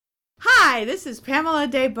Hi, this is Pamela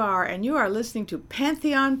Debar, and you are listening to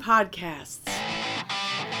Pantheon Podcasts.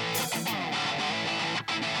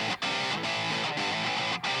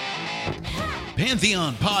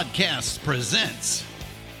 Pantheon Podcasts presents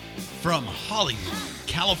from Hollywood,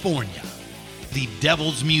 California, The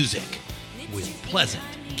Devil's Music with Pleasant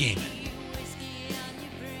Gaiman.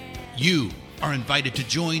 You are invited to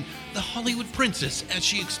join the Hollywood princess as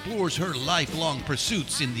she explores her lifelong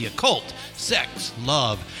pursuits in the occult, sex,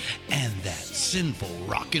 love, and that sinful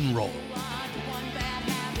rock and roll.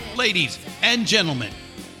 Ladies and gentlemen,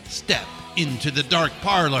 step into the dark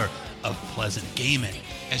parlor of Pleasant Gaiman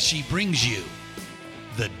as she brings you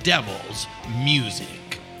the Devil's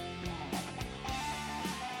Music.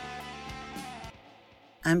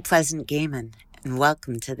 I'm Pleasant Gaiman, and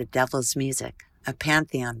welcome to the Devil's Music, a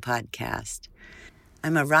Pantheon podcast.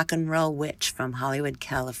 I'm a rock and roll witch from Hollywood,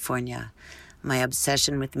 California. My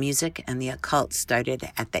obsession with music and the occult started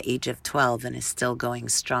at the age of 12 and is still going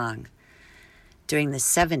strong. During the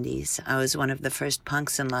 70s, I was one of the first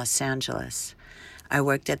punks in Los Angeles. I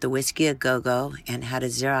worked at the Whiskey A Go-Go and had a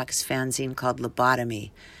Xerox fanzine called Lobotomy,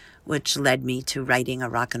 which led me to writing a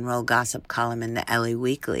rock and roll gossip column in the LA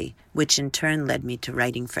Weekly, which in turn led me to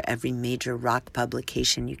writing for every major rock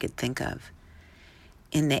publication you could think of.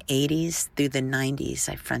 In the 80s through the 90s,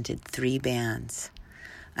 I fronted 3 bands.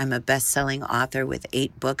 I'm a best-selling author with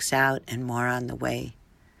 8 books out and more on the way.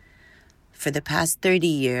 For the past 30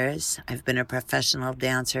 years, I've been a professional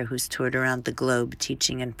dancer who's toured around the globe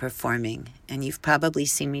teaching and performing, and you've probably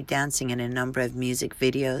seen me dancing in a number of music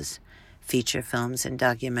videos, feature films, and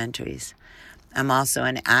documentaries. I'm also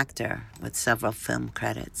an actor with several film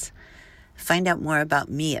credits. Find out more about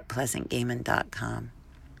me at pleasantgaiman.com.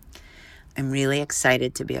 I'm really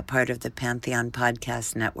excited to be a part of the Pantheon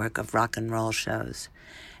Podcast network of rock and roll shows.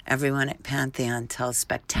 Everyone at Pantheon tells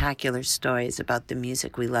spectacular stories about the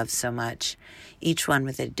music we love so much, each one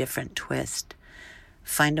with a different twist.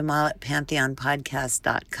 Find them all at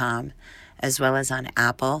pantheonpodcast.com, as well as on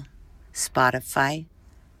Apple, Spotify,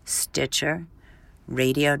 Stitcher,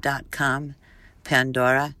 radio.com,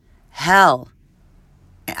 Pandora, hell,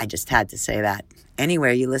 I just had to say that,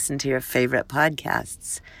 anywhere you listen to your favorite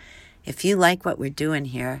podcasts. If you like what we're doing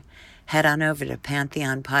here, head on over to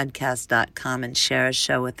pantheonpodcast.com and share a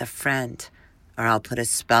show with a friend, or I'll put a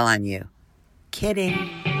spell on you. Kidding.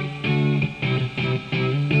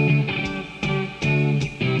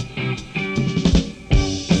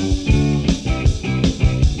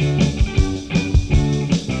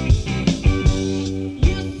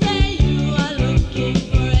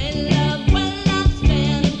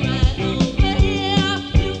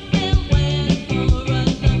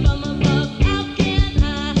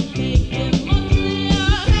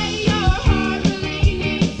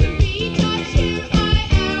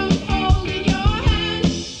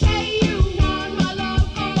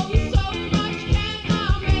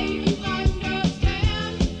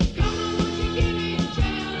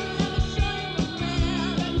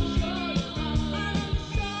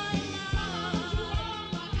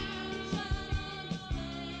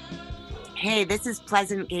 Hey, this is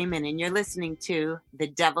Pleasant Gaiman, and you're listening to The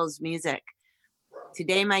Devil's Music.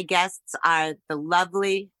 Today, my guests are the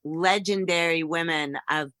lovely, legendary women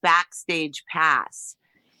of Backstage Pass.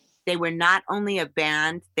 They were not only a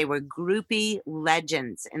band, they were groupie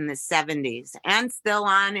legends in the 70s and still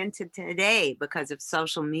on into today because of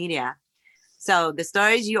social media. So the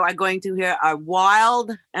stories you are going to hear are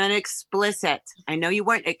wild and explicit. I know you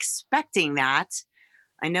weren't expecting that.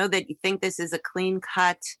 I know that you think this is a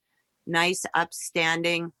clean-cut, nice,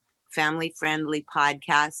 upstanding, family-friendly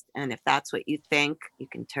podcast. And if that's what you think, you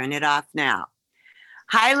can turn it off now.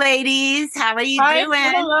 Hi, ladies. How are you doing?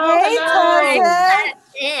 Hello, Hey,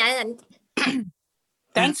 hello. and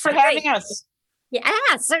Thanks for having us.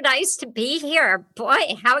 yeah, so nice to be here.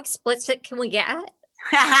 Boy, how explicit can we get?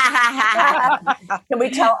 Can we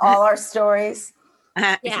tell all our stories?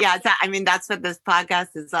 Yeah, I mean, that's what this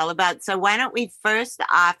podcast is all about. So why don't we first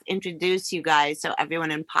off introduce you guys so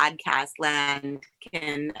everyone in podcast land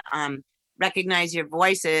can recognize your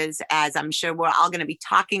voices, as I'm sure we're all going to be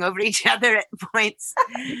talking over each other at points.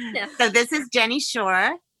 Yeah. So this is Jenny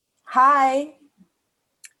Shore. Hi,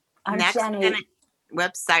 I'm Next, Jenny.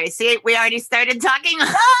 Whoops, sorry. See, we already started talking.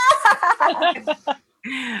 Hi,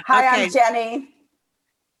 Okay. I'm Jenny.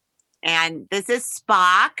 And this is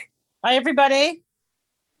Spock. Hi, everybody.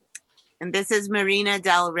 And this is Marina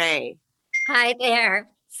Del Rey. Hi there.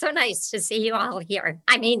 So nice to see you all here.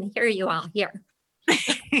 I mean, hear you all here.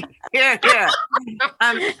 Here.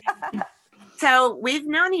 So we've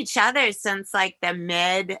known each other since like the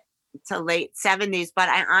mid to late 70s, but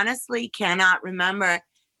I honestly cannot remember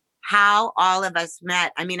how all of us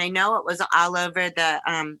met. I mean, I know it was all over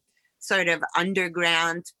the sort of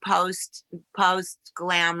underground post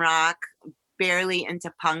glam rock, barely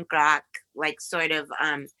into punk rock, like sort of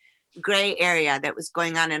gray area that was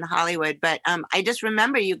going on in Hollywood. But I just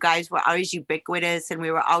remember you guys were always ubiquitous, and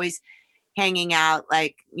we were always hanging out,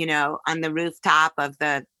 like, you know, on the rooftop of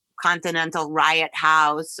the Continental Riot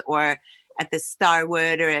House, or at the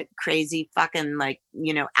Starwood, or at crazy fucking, like,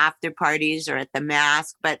 you know, after parties, or at the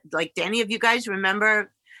Mask. But like, do any of you guys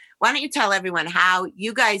remember? Why don't you tell everyone how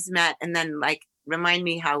you guys met, and then like remind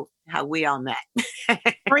me how we all met.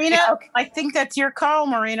 Marina, I think that's your call,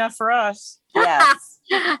 Marina, for us. Yes.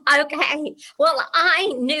 Okay. Well, I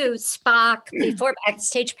knew Spock before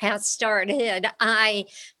Backstage Pass started. I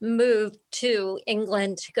moved to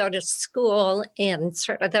England to go to school in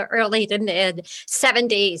sort of the early to mid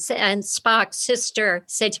 70s. And Spock's sister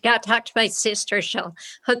said, "You got to talk to my sister. She'll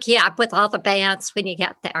hook you up with all the bands when you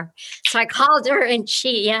get there." So I called her, and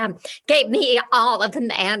she gave me all of the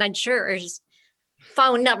managers'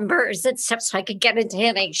 phone numbers and stuff so I could get into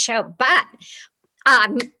any show. But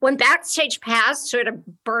when Backstage Pass sort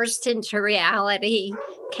of burst into reality,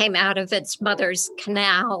 came out of its mother's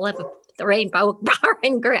canal of the Rainbow Bar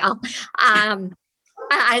and Grill,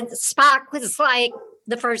 Spock was like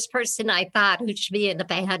the first person I thought who should be in the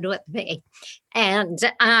band with me. And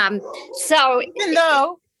so Even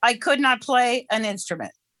though I could not play an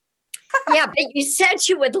instrument. yeah, but you said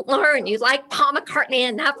you would learn. You like Paul McCartney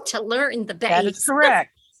enough to learn the bass. That is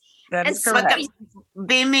correct. That And is so correct.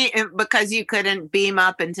 Because you couldn't beam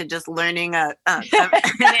up into just learning an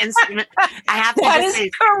instrument. I have to That just is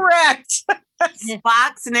say, correct.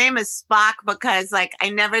 Spock's name is Spock because, like, I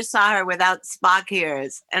never saw her without Spock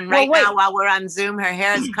ears. And Well, right wait. now, while we're on Zoom, her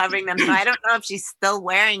hair is covering them. So I don't know if she's still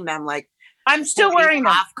wearing them. Like, I'm still wearing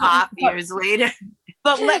them. cough years later.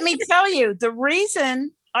 But let me tell you, the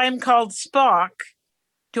reason I'm called Spock,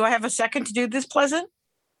 do I have a second to do this, Pleasant?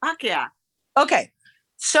 Fuck yeah. Okay.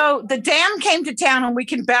 So the dam came to town, and we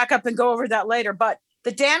can back up and go over that later. But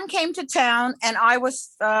the dam came to town, and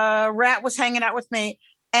Rat was hanging out with me.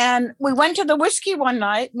 And we went to the whiskey one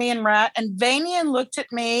night, me and Rat, and Vanian looked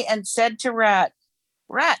at me and said to Rat,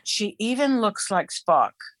 she even looks like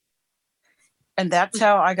Spock. And that's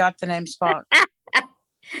how I got the name Spock.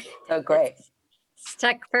 So great.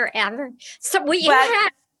 stuck forever. So we But- had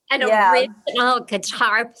an yeah. original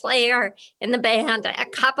guitar player in the band, a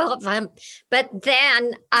couple of them. But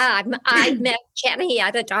then I met Jenny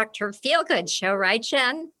at a Dr. Feelgood show, right,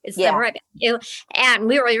 Jen? Is Yeah. that right? You and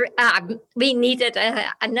we needed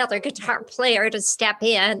another guitar player to step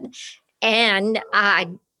in, and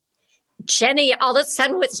Jenny all of a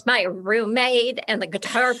sudden was my roommate and the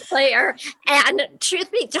guitar player. And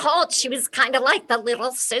truth be told, she was kind of like the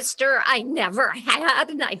little sister I never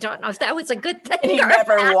had. And I don't know if that was a good thing. You or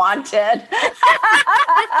never not. wanted.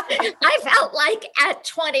 I felt like at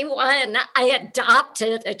 21, I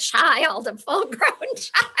adopted a child, a full-grown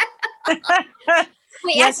child.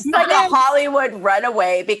 Yes, It's like a Hollywood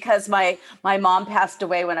runaway because my mom passed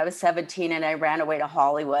away when I was 17 and I ran away to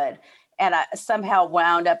Hollywood. And I somehow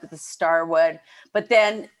wound up at the Starwood. But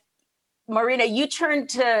then, Marina, you turned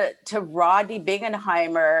to Rodney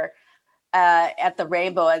Bingenheimer at the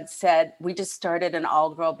Rainbow and said, "We just started an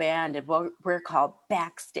all-girl band and we're called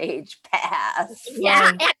Backstage Pass." Yeah,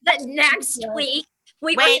 and the next week,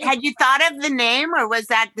 Wait, had you thought of the name, or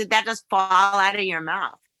did that just fall out of your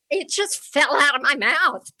mouth? it just fell out of my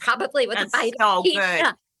mouth, probably with That's a bite so of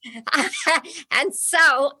pizza. And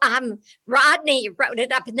so Rodney wrote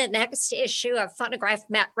it up in the next issue of Phonograph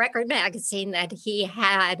Record Magazine that he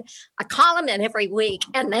had a column in every week,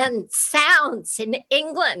 and then Sounds in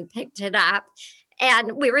England picked it up,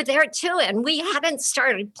 and we were there too, and we hadn't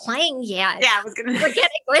started playing yet. Yeah, I was gonna. We're getting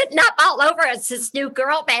written up all over us, this new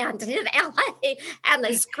girl band in LA and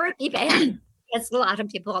this groupie band. As a lot of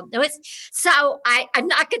people know it. So I'm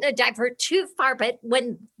not going to divert too far, but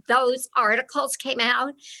when those articles came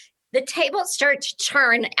out, the tables started to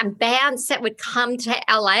turn, and bands that would come to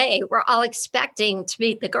LA were all expecting to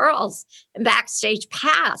meet the girls in Backstage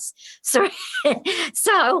Pass. So,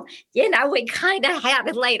 we kind of had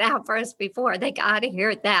it laid out for us before they got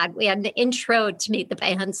here that we had an intro to meet the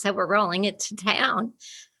bands that were rolling into town.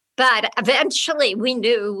 But eventually we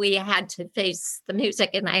knew we had to face the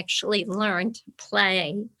music and actually learn to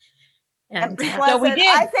play. And So we did.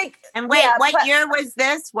 I think. And wait, yeah, what year was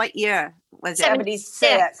this? What year was it?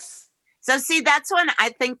 76. So see, that's when I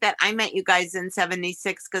think that I met you guys in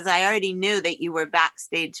 76, because I already knew that you were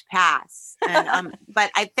Backstage Pass. And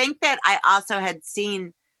but I think that I also had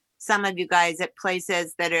seen some of you guys at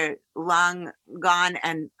places that are long gone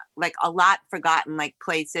and like a lot forgotten, like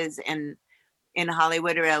places in in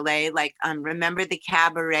Hollywood or LA. Like, remember the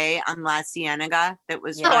Cabaret on La Cienega that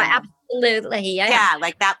was Oh, run? absolutely. Yeah. Yeah,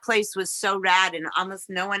 like that place was so rad, and almost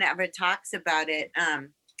no one ever talks about it.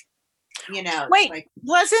 You know, Wait, like,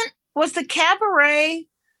 was the Cabaret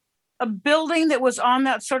a building that was on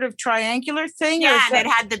that sort of triangular thing? yeah, and it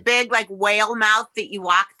had the big like whale mouth that you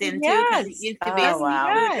walked into because it Yes. used to be a Oh, wow.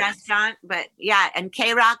 seafood Yes. restaurant. But yeah, and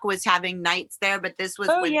K Rock was having nights there, but this was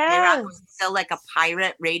Oh, when K yes. Rock was still like a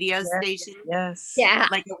pirate radio Yes. station. Yes. Yeah.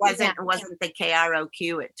 Like it wasn't the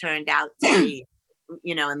KROQ it turned out to be,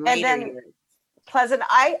 you know, in And later then- years. Pleasant,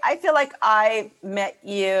 I feel like I met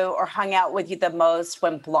you or hung out with you the most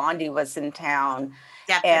when Blondie was in town.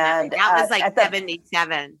 Definitely. And, that was like at the-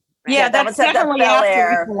 77. Yeah, Yeah, that that's was at the definitely Bel after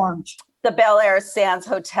Air. we formed. The Bel Air Sands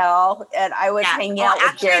Hotel, and I was hanging out with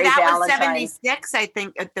actually, Gary that Valentine. was 76, I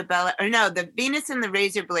think, at the Bella. Or no, the Venus and the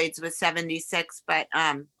Razor Blades was 76, but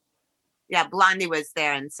yeah, Blondie was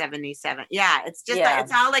there in 77. Yeah, it's just Yeah. like,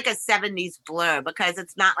 it's all like a 70s blur because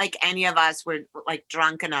it's not like any of us were like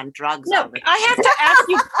drunk and on drugs. all No, the I have to ask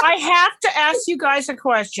you. I have to ask you guys a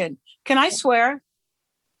question. Can I swear?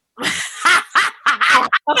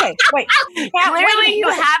 Okay, wait. Clearly, you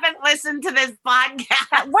haven't listened to this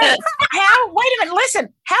podcast. Wait a minute. Listen.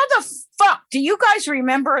 How the fuck do you guys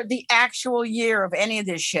remember the actual year of any of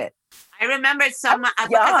this shit? I remember so much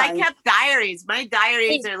because I young. kept diaries. My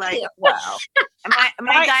diaries are like, Wow.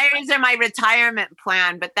 my diaries are my retirement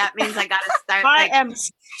plan, but that means I got to start. I Like, am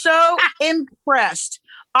so impressed.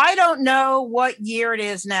 I don't know what year it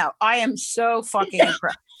is now. I am so fucking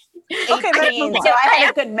impressed. Okay, let's move on. So I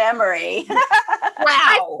had a good memory.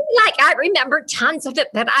 I feel like I remember tons of it,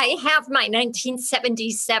 but I have my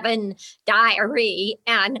 1977 diary,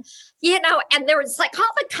 and and there was like all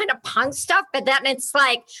the kind of punk stuff, but then it's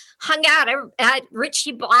like hung out at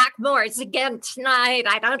Richie Blackmore's again tonight.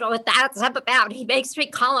 I don't know what that's about. He makes me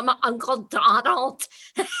call him Uncle Donald.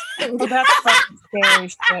 Oh, that's fucking scary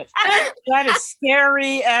shit. That is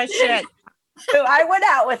scary as shit. So I went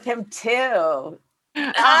out with him too. Wait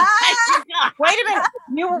a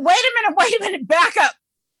minute. Back up.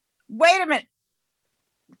 Wait a minute.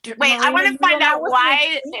 wait, I want to find out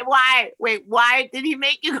why did he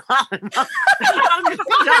make you call him Uncle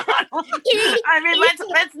Donald? I mean,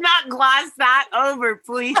 let's not gloss that over,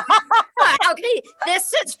 please. Okay,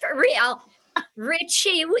 this is for real.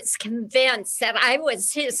 Richie was convinced that I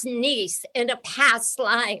was his niece in a past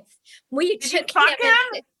life. We took fuck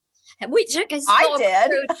him. We took his I whole did.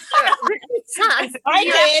 crew to Renaissance.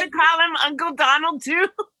 You have to call him Uncle Donald too.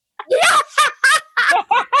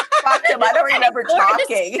 Fuck him. I don't remember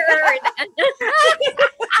talking.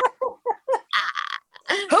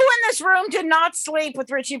 Who in this room did not sleep with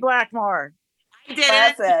Richie Blackmore? I did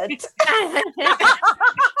it. Pleasant.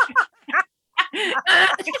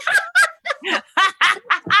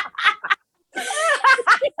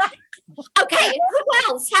 Okay, who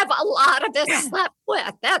else have a lot of this slept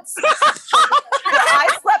with? That's I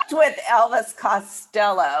slept with Elvis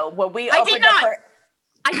Costello when we I opened did up not. for.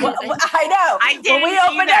 I Well, didn't. I know. I When didn't we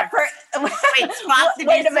opened either. up for. Wait, Spock, did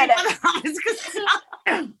Wait you a sleep minute. with Elvis Costello?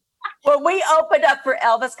 When we opened up for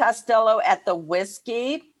Elvis Costello at the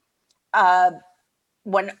Whiskey,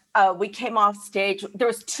 when we came off stage, there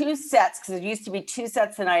was 2 sets because it used to be 2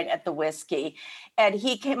 sets a night at the Whiskey, and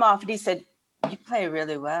he came off and he said, "You play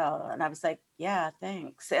really well," and I was like, "Yeah,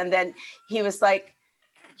 thanks." And then he was like,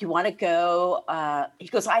 "You want to go?" He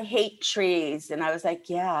goes, "I hate trees," and I was like,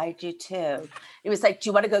 "Yeah, I do too." He was like, "Do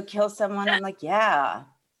you want to go kill someone?" I'm like, "Yeah."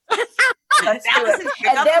 Let's That do was it. his And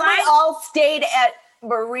pickup then line? we all stayed at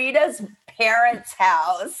Marita's parents'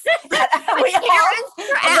 house. We all- Parents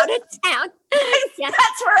were out of town. Yeah.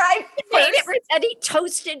 That's where I Made first. everybody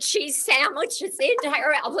toasted cheese sandwiches, the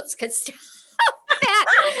entire Elvis Costello.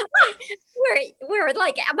 We're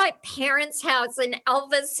like at my parents' house, and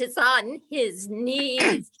Elvis is on his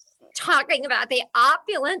knees talking about the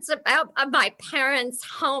opulence of my parents'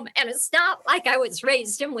 home. And it's not like I was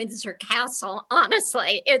raised in Windsor Castle,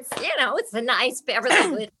 honestly. It's, it's a nice Beverly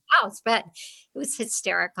Hills house, but it was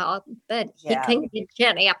hysterical. But Yeah. he couldn't get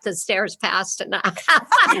Jenny up the stairs fast enough.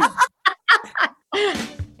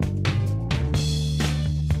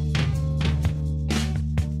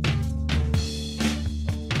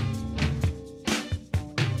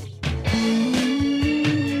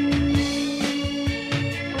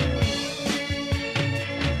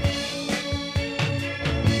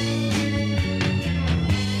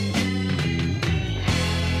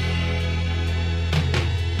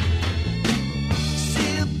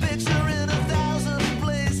 See a picture in 1,000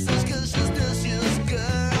 places 'cause she's this year's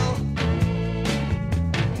girl.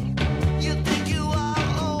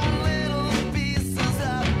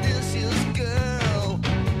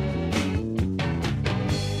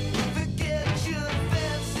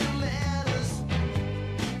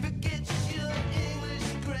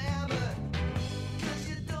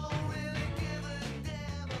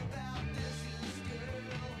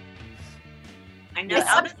 I know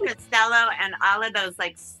Elvis Costello and all of those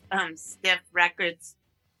like Stiff Records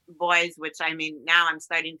boys, which I mean, now I'm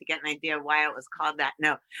starting to get an idea why it was called that.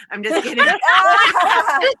 No, I'm just kidding.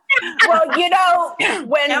 Well, you know,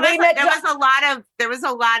 when there was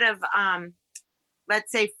a lot of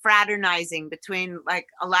let's say fraternizing between like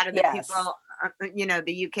a lot of the people, you know,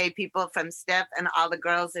 the UK people from Stiff and all the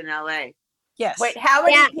girls in LA. Yes. Wait, how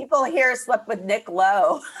many people here slept with Nick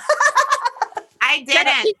Lowe? I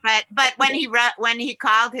didn't, but when he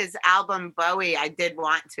called his album Bowie, I did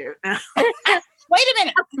want to. Wait a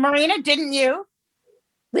minute, Marina, didn't you?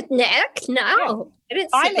 With Nick? No. Yeah.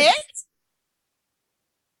 I'm it?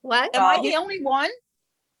 What? Am I the only one?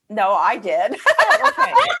 No, I did.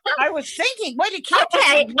 Okay. I was thinking, wait, it can't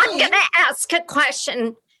Okay, I'm going to ask a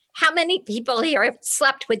question. How many people here have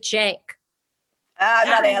slept with Jake? I'm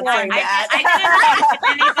not answering that. I didn't ask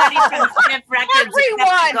anybody from Stiff Records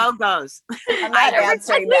except the Go-Go's. I'm not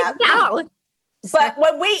answering that. No. But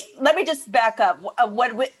let me just back up.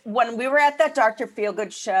 When we were at that Dr.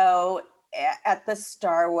 Feelgood show at the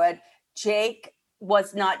Starwood, Jake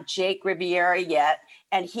was not Jake Riviera yet,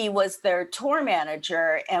 and he was their tour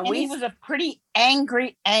manager. And he was a pretty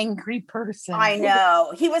angry person. I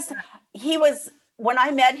know. He was. When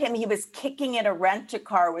I met him, he was kicking in a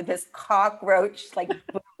rent-a-car with his cockroach. Like,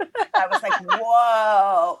 I was like,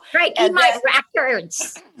 whoa. Breaking my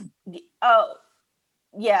records. Oh,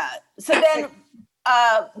 yeah. So then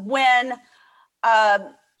when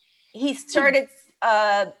he started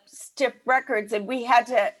Stiff Records and we had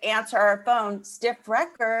to answer our phone, Stiff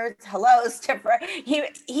Records, hello, Stiff Records.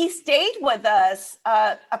 He stayed with us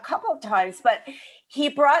a couple of times, but he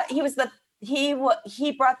brought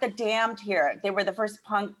the Damned here. They were the first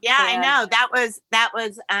punk band. I know. That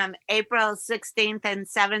was April 16th and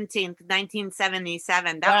 17th,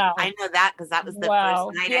 1977. I know that because that was the first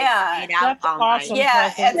night I stayed out all awesome. night.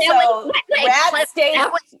 Yeah, and so Rat stayed.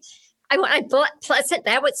 I Pleasant.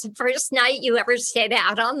 That was the first night you ever stayed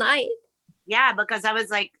out all night. Yeah, because I was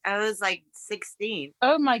like 16.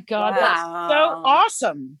 Oh my God, that's so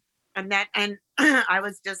awesome. And I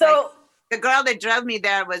was just like, the girl that drove me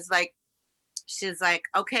there was like, she's like,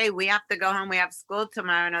 okay, we have to go home. We have school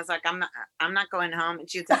tomorrow. And I was like, I'm not going home. And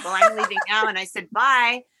she said, well, I'm leaving now. And I said,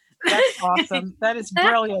 bye. That's awesome. That is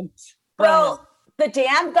brilliant. Well, the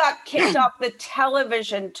Damned got kicked off the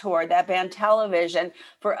television tour, that band Television,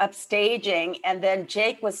 for upstaging. And then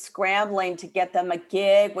Jake was scrambling to get them a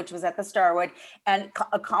gig, which was at the Starwood, and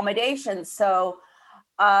accommodations. So,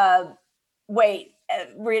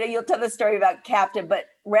 Rita, you'll tell the story about Captain, but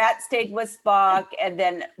Rat stayed with Spock, and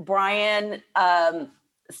then Brian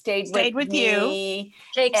stayed with you.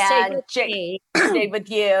 Jake stayed with me. Stayed with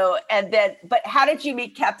you. And then, but how did you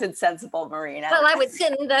meet Captain Sensible, Marina? Well, I was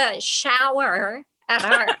in the shower at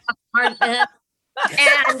our apartment,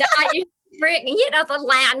 and I used to bring, the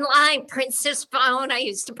landline Princess phone. I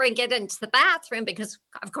used to bring it into the bathroom because,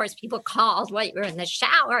 of course, people called while you were in the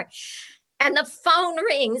shower. And the phone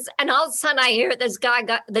rings, and all of a sudden I hear this guy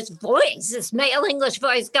got this voice, this male English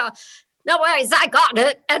voice go, no worries, I got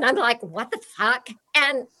it. And I'm like, what the fuck?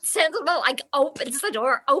 And Sensible like opens the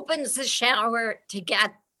door, opens the shower to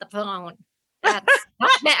get the phone. That's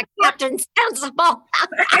Captain Sensible.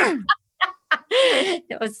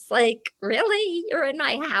 It was like, really? You're in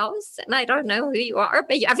my house and I don't know who you are,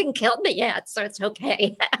 but you haven't killed me yet, so it's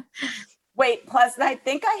okay. Wait, plus I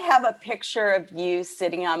think I have a picture of you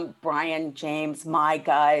sitting on Brian James, my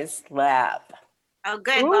guy's lap. Oh,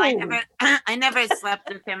 good. Ooh. Well, I never slept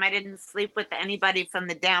with him. I didn't sleep with anybody from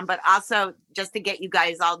the Damned, but also just to get you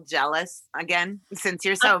guys all jealous again, since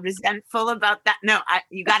you're so resentful about that. No,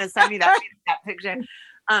 you got to send me that picture.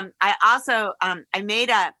 I also, I made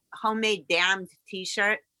a homemade Damned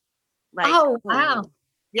t-shirt. Like, oh, wow.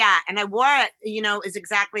 Yeah, and I wore it, is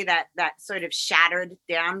exactly that sort of shattered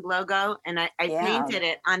Damned logo. And I painted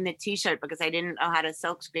it on the t-shirt because I didn't know how to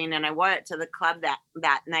silkscreen. And I wore it to the club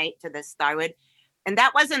that night, to the Starwood. And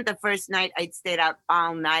that wasn't the first night I'd stayed out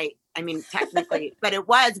all night. I mean, technically, but it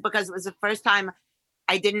was because it was the first time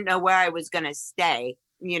I didn't know where I was going to stay.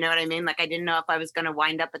 You know what I mean? Like I didn't know if I was going to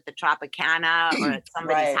wind up at the Tropicana or at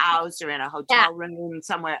somebody's house or in a hotel room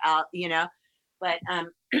somewhere else, But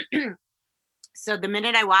so the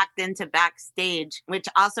minute I walked into Backstage, which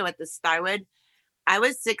also at the Starwood, I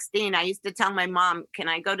was 16. I used to tell my mom, can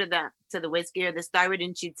I go to the whiskey or the Starwood?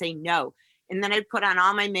 And she'd say no. And then I'd put on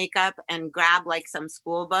all my makeup and grab like some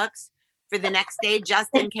school books for the next day, just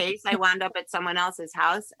in case I wound up at someone else's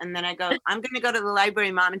house. And then I go, I'm going to go to the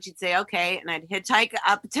library, Mom. And she'd say, okay. And I'd hitchhike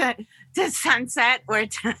up to Sunset or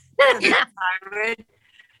to the Starwood.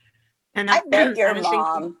 And I met your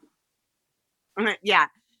mom. Yeah.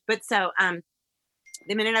 But so,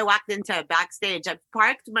 the minute I walked into Backstage, I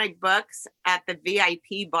parked my books at the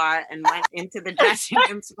VIP bar and went into the dressing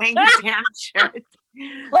room swinging the damn shirt.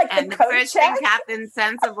 Like and the first thing Captain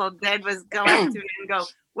Sensible did was go up to me and go,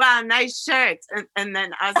 "Wow, nice shirt." And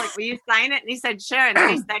then I was like, "Will you sign it?" And he said, "Sure." And then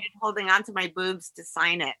he started holding onto my boobs to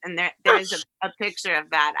sign it. And there's a picture of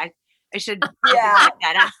that. I should get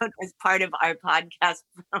that out as part of our podcast.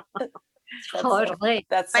 Totally.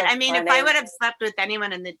 That's but so I mean, funny. if I would have slept with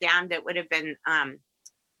anyone in the Damned, it would have been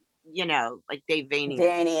like Dave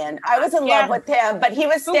Vanian. I was in love with him, but he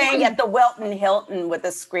was staying at the Wilton Hilton with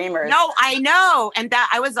the Screamers. No, I know. And that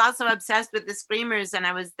I was also obsessed with the Screamers, and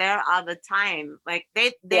I was there all the time. Like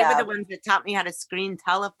they were the ones that taught me how to screen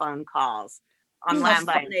telephone calls on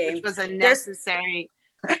landline, which was a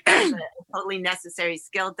totally necessary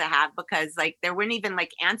skill to have, because like there weren't even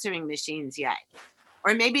like answering machines yet.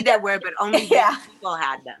 Or maybe there were, but only people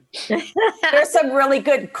had them. There's some really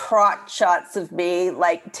good crotch shots of me,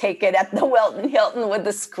 like taken at the Wilton Hilton with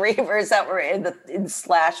the Screamers that were in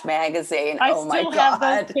Slash magazine. I oh my still God!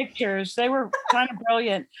 have those pictures. They were kind of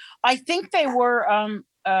brilliant. I think they were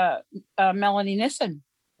Melanie Nissen.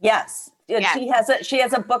 Yes. She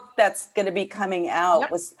has a book that's going to be coming out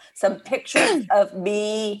with some pictures of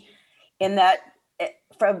me in that.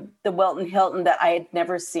 From the Wilton Hilton that I had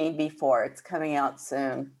never seen before. It's coming out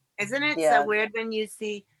soon. Isn't it so weird when you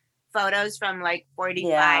see photos from like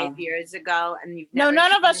 45 years ago and you've never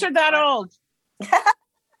none of us are that old.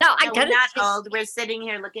 We're not old. We're sitting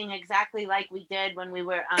here looking exactly like we did when we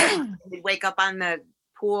were we'd wake up on the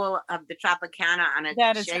pool of the Tropicana on a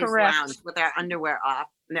chaise lounge with our underwear off.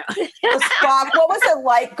 No. Spock, what was it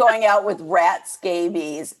like going out with rat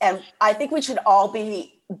scabies? And I think we should all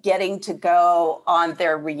be getting to go on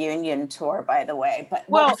their reunion tour, by the way. But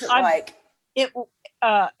what was it like? It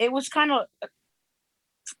was kind of,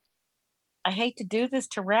 I hate to do this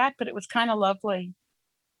to Rat, but it was kind of lovely.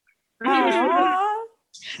 He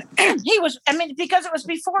was, because it was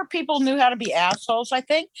before people knew how to be assholes, I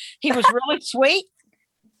think. He was really sweet.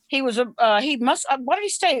 He was he must. What did he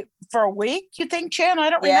stay for a week? You think, Chan? I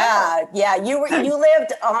don't remember. Yeah. You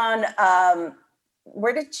lived on.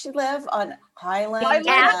 Where did she live? On Highland.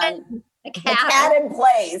 McCadden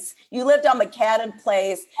Place. You lived on McCadden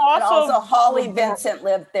Place, and also Holly Vincent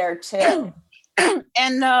lived there too.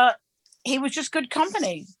 And he was just good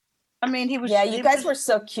company. He was. Yeah, you guys were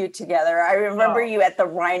so cute together. I remember you at the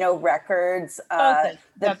Rhino Records, the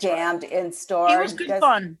Damned in store. He was good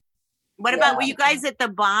fun. What about, were you guys at the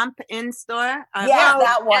Bomp in store?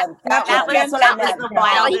 That one. That's what I meant. The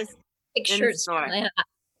wildest in store.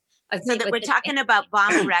 So that we're talking about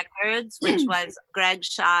Bomp Records, which was Greg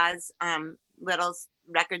Shaw's little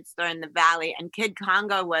record store in the Valley, and Kid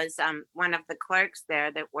Congo was one of the clerks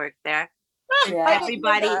there that worked there. And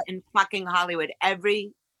everybody in fucking Hollywood,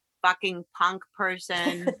 every fucking punk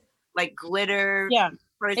person, like glitter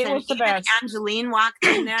person. It was the best. Angeline walked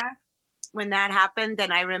in there when that happened,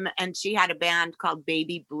 and I remember, and she had a band called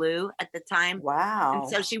Baby Blue at the time. Wow! And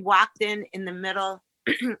so she walked in the middle.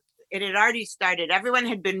 It had already started. Everyone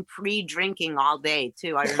had been pre-drinking all day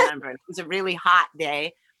too. I remember it was a really hot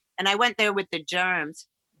day, and I went there with the Germs,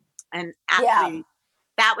 and actually,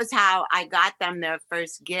 that was how I got them their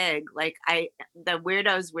first gig. Like the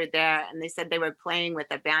Weirdos were there, and they said they were playing with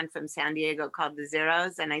a band from San Diego called the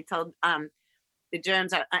Zeros, and I told the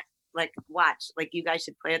Germs, like, watch, like you guys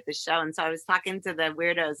should play at the show. And so I was talking to the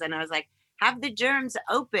Weirdos, and I was like, have the Germs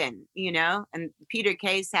open, And Peter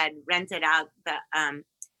Case had rented out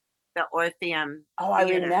the Orpheum. Oh, I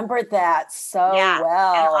remember that so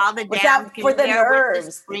well. And all the Damned for the Nerves.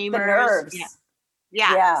 The Screamers.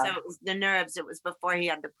 Yeah. So it was the Nerves. It was before he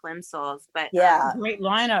had the Plimsolls. But great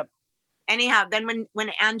lineup. Anyhow, then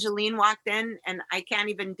when Angeline walked in, and I can't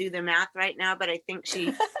even do the math right now, but I think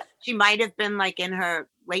she might have been like in her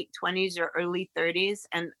late 20s or early 30s,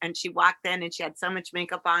 and she walked in and she had so much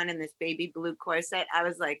makeup on and this baby blue corset. I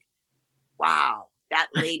was like, wow, that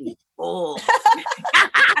lady old.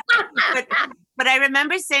 But I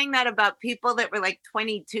remember saying that about people that were like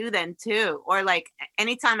 22 then too, or like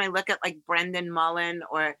anytime I look at like Brendan Mullen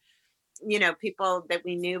or people that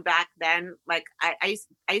we knew back then, like I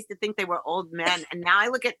used to think they were old men, and now I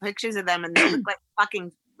look at pictures of them and they look like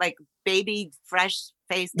fucking like baby fresh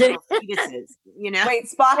faced little fetuses. Wait,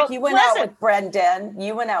 Spock, you went out with Brendan.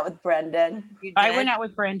 I went out with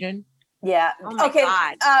Brendan. Yeah. Oh okay.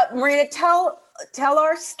 God. Marina, tell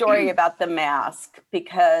our story about the mask,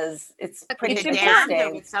 because it's pretty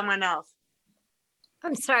interesting. With someone else.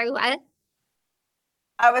 I'm sorry, what?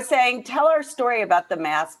 I was saying, tell our story about the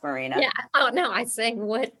mask, Marina. Yeah. Oh no, I sang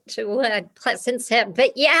what Pleasant said,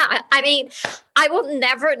 but yeah, I mean, I will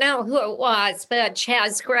never know who it was, but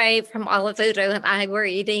Chaz Gray from Olive Voodoo and I were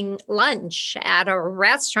eating lunch at a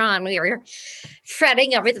restaurant. We were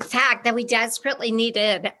fretting over the fact that we desperately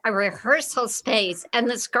needed a rehearsal space, and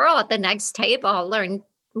this girl at the next table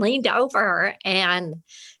leaned over and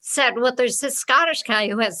said, well, there's this Scottish guy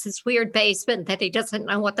who has this weird basement that he doesn't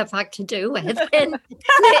know what the fuck to do with. And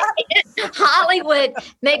Hollywood,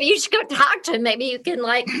 maybe you should go talk to him. Maybe you can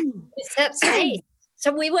like set space.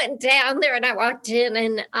 So we went down there and I walked in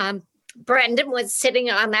and Brendan was sitting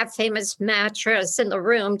on that famous mattress in the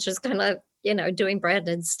room, just kind of, doing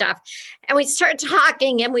Brendan stuff. And we started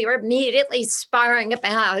talking and we were immediately sparring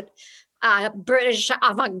about British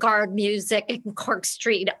avant-garde music and Cork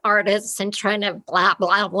Street artists and trying to blah,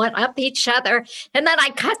 blah, one up each other. And then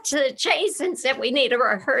I cut to the chase and said, we need a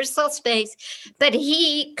rehearsal space. But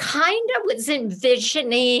he kind of was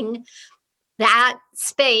envisioning that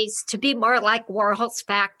space to be more like Warhol's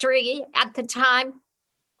factory at the time.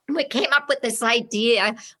 We came up with this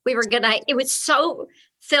idea. It was so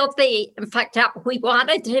filthy and fucked up. We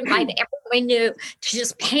wanted to invite everyone we knew to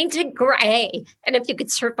just paint it gray. And if you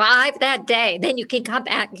could survive that day, then you can come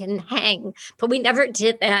back and hang. But we never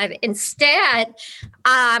did that. Instead,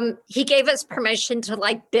 he gave us permission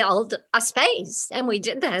to build a space. And we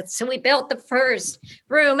did that. So we built the first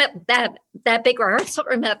room at that big rehearsal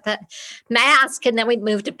room at the Mask. And then we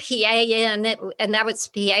moved a PA in. And that was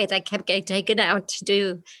PA that kept getting taken out to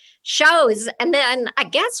do shows. And then I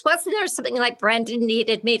guess, wasn't there something like Brendan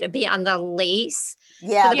needed me to be on the lease?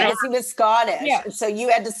 Yeah, because he was Scottish. Yeah. So you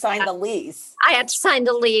had to sign the lease. I had to sign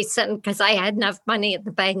the lease, and because I had enough money at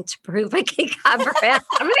the bank to prove I could cover it.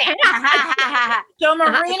 So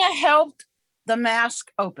Marina helped the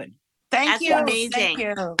Mask open. Thank That's you. amazing. Thank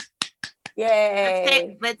you.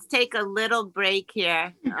 Yay. Let's take a little break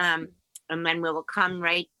here, and then we will come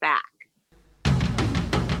right back.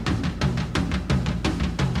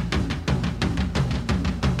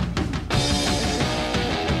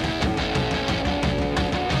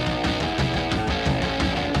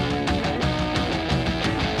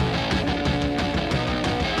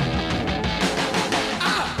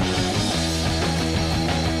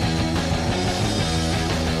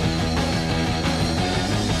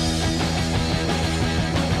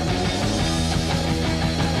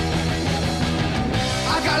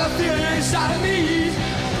 Inside of me,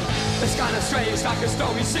 it's kind of strange, like a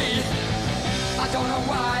stormy sea. I don't know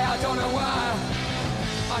why.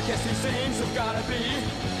 I guess these things have gotta be.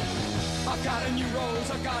 I've got a new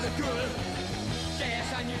rose, I've got a good.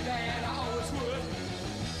 Yes, I knew that I always would.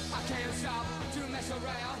 I can't stop to mess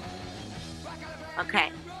around.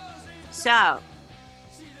 Okay, so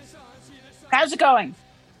How's it going?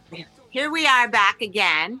 here we are back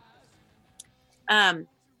again.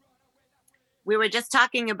 We were just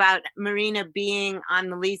talking about Marina being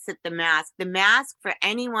on the lease at the Mask. The Mask, for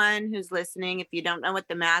anyone who's listening, if you don't know what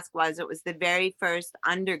the Mask was, it was the very first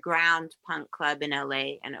underground punk club in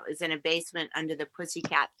LA, and it was in a basement under the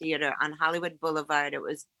Pussycat Theater on Hollywood Boulevard. It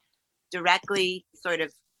was directly sort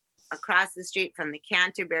of across the street from the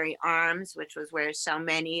Canterbury Arms, which was where so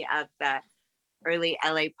many of the early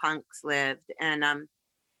LA punks lived. And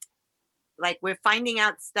we're finding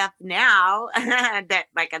out stuff now that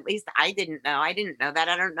at least I didn't know. I didn't know that.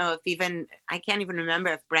 I don't know if I can't even remember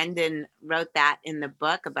if Brendan wrote that in the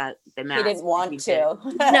book about the Mask. He didn't want to.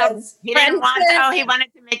 No, He didn't want to. Oh, he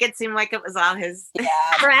wanted to make it seem like it was all his. Yeah.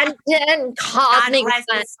 Brendan called God me. bless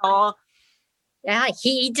his soul. Yeah,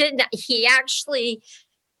 he did. He actually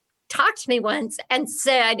talked to me once and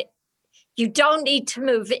said, you don't need to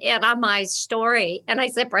move in on my story. And I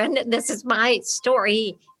said, Brendan, this is my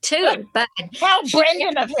story too. But How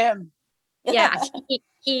Brendan of him. yeah,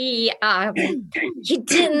 he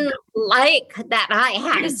didn't like that I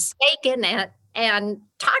had a stake in it and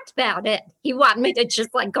talked about it. He wanted me to just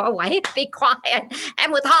go away, be quiet.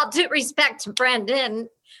 And with all due respect to Brendan,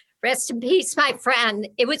 rest in peace, my friend,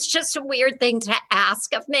 it was just a weird thing to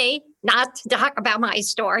ask of me, not to talk about my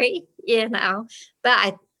story,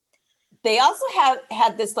 but They also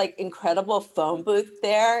had this incredible phone booth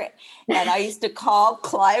there. And I used to call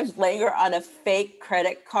Clive Langer on a fake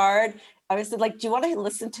credit card. I was like, do you want to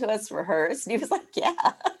listen to us rehearse? And he was like, yeah.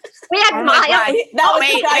 we had Oh my miles. God. That was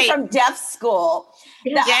Wait, the guy wait. from Deaf School.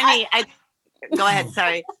 Jenny, go ahead.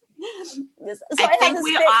 Sorry. So I think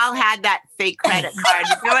we all had that fake credit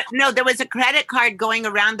card. No, there was a credit card going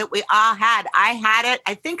around that we all had. I had it.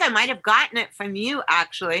 I think I might have gotten it from you,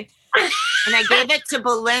 actually. And I gave it to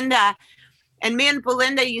Belinda. And me and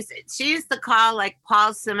Belinda she used to call like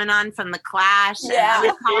Paul Simonon from The Clash. And Yeah. I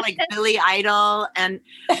would call like Billy Idol. And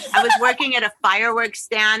I was working at a fireworks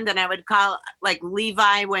stand, and I would call like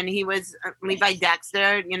Levi when he was Levi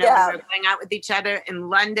Dexter, you know, Yeah. we were going out with each other in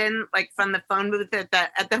London, like from the phone booth at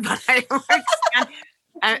the fireworks stand.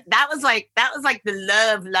 That was like the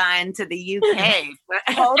love line to the UK.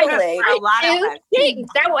 Totally. For a lot of us. I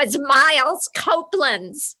think that was Miles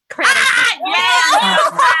Copeland's credit.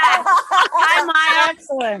 Hi, Miles.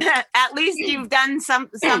 Excellent. At least you've done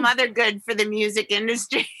some other good for the music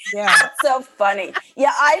industry. Yeah. That's so funny.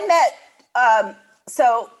 Yeah, I met.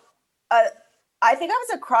 I think I was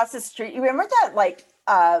across the street. You remember that? Like,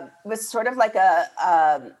 it was sort of like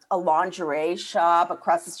a lingerie shop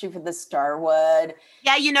across the street from the Starwood.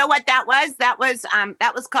 Yeah, you know what that was? That was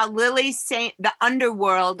called the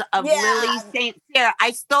underworld of Lily St. Cyr. I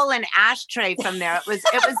stole an ashtray from there. It was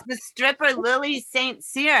the stripper Lily St.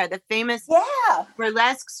 Cyr, the famous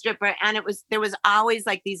burlesque stripper. And there was always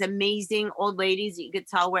like these amazing old ladies that you could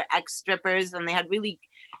tell were ex-strippers, and they had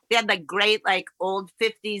like great like old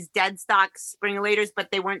 50s dead stock springalators, but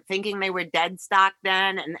they weren't thinking they were dead stock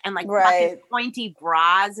then, and like fucking pointy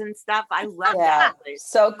bras and stuff. I love that place.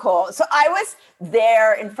 So cool. So I was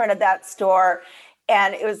there in front of that store,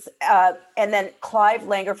 and it was and then Clive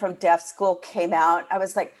Langer from Deaf School came out. I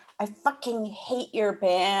was like, I fucking hate your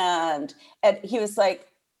band. And he was like,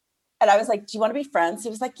 and I was like, do you want to be friends? He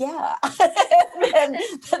was like, yeah. And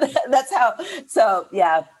that's how, so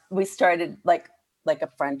yeah, we started like a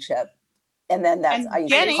friendship. And then I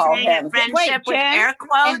used to call him friendship with air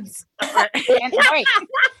quotes.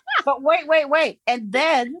 Wait. And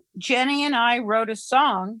then Jenny and I wrote a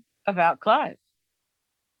song about Clive.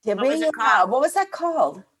 Did What we? was it called? What was that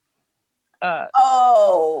called?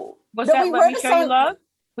 Was that Let Me Show You Love?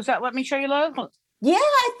 Was that Let Me Show You Love? Yeah,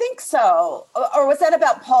 I think so. Or was that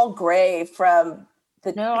about Paul Gray from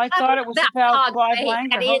the? No, I thought it was about Clive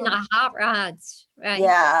Langer. Eddie and the Hot Rods. Right.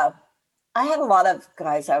 Yeah. I had a lot of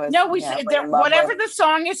guys I was. Whatever the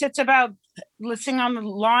song is, it's about listening on the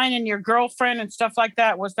line and your girlfriend and stuff like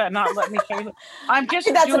that. Was that not Let Me Show You? I think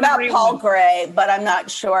that's about Paul Gray, but I'm not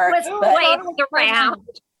sure. Was it waiting around?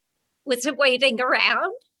 Was it waiting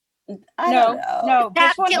around? I don't know.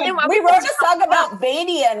 No, we wrote a song about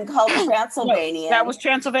Vanian called Transylvanian. No, that was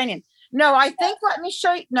Transylvanian. No, I think Let Me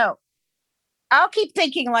Show You. No, I'll keep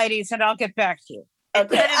thinking, ladies, and I'll get back to you.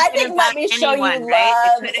 Okay, I think Let Me Show You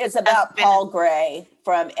Love is about Paul Gray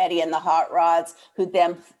from Eddie and the Hot Rods, who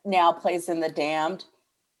then now plays in The Damned.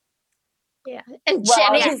 Yeah, and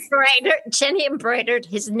Jenny embroidered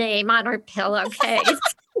his name on her pillowcase.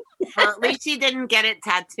 Well, at least he didn't get it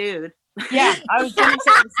tattooed. Yeah, I was going to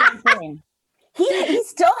say the same thing. He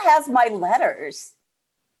still has my letters.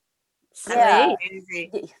 Yeah,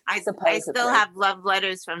 I still have love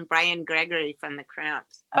letters from Brian Gregory from the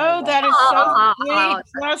Cramps. Oh, that is so great,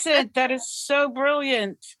 wasn't that is so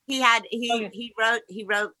brilliant. He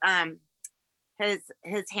wrote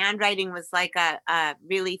his handwriting was like a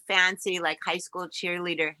really fancy like high school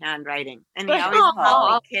cheerleader handwriting, and he always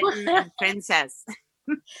called me Kitten and Princess.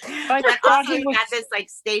 But also he had this like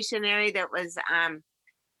stationery that was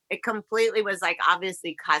it completely was like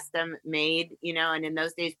obviously custom made, you know, and in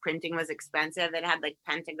those days printing was expensive. It had like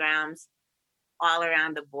pentagrams all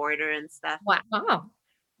around the border and stuff. Wow.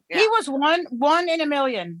 Yeah. He was one in a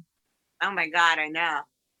million. Oh my God, I know.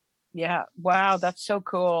 Yeah. Wow, that's so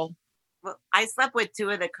cool. Well, I slept with two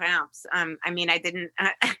of the Cramps. I mean, I didn't and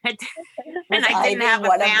I didn't have a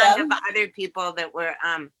band of other people that were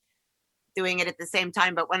doing it at the same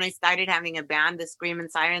time, but when I started having a band, the Screaming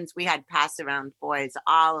Sirens, we had pass around boys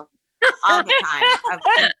all the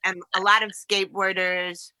time, and a lot of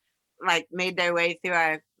skateboarders like made their way through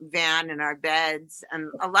our van and our beds, and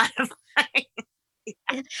a lot of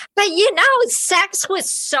But you know, sex was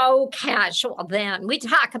so casual then. We've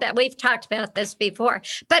talked about this before,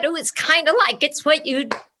 but it was kind of like it's what you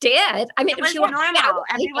did. I mean, it was normal.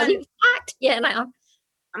 Everyone, you know.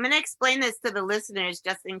 I'm going to explain this to the listeners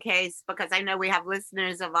just in case, because I know we have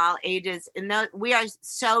listeners of all ages. And we are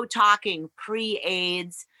so talking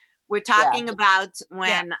pre-AIDS. We're talking about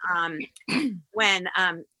when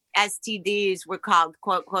STDs were called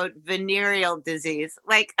quote quote venereal disease.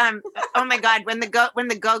 Like oh my God, when the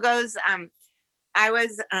Go-Go's I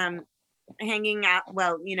was hanging out.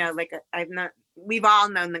 Well, you know, like we've all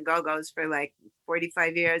known the Go-Go's for like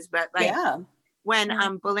 45 years, but like. Yeah. When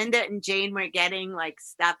Belinda and Jane were getting like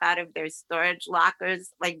stuff out of their storage lockers,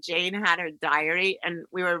 like Jane had her diary and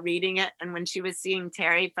we were reading it. And when she was seeing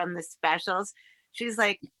Terry from the specials, she's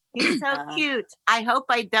like, he's so cute. I hope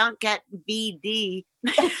I don't get VD.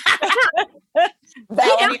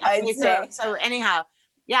 So anyhow,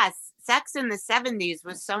 yes. sex in the 70s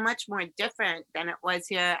was so much more different than it was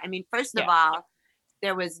here. I mean, first of Yeah. all,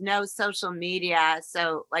 there was no social media,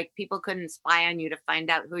 so like people couldn't spy on you to find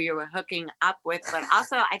out who you were hooking up with. But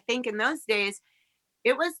also, I think in those days,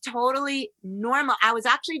 it was totally normal. I was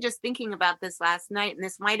actually just thinking about this last night, and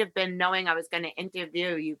this might have been knowing I was going to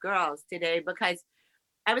interview you girls today, because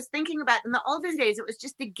I was thinking about in the olden days, it was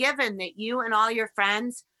just a given that you and all your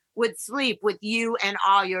friends would sleep with you and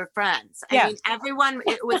all your friends. I mean, everyone,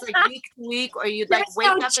 it was like week to week, or you'd like wake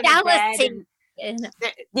up in the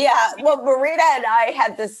bed. Yeah, well, Marina and I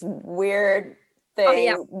had this weird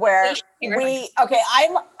thing where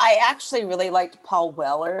I actually really liked Paul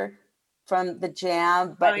Weller from the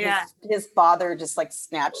Jam, but his father just like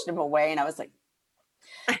snatched him away, and I was like,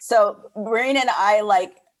 so Marina and I,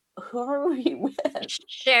 like, who are we with?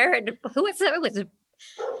 Shared. Who was it? Was it?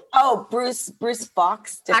 Oh, Bruce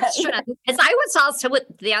Fox. Because I was also with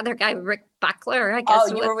the other guy, Rick Buckler. I guess. Oh,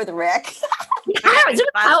 you were with Rick. Yeah, I was with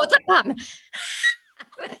both of them.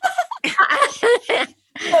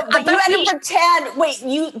 But you had to pretend. Wait,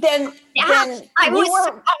 you then?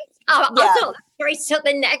 So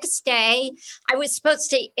the next day, I was supposed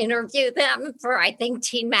to interview them for, I think,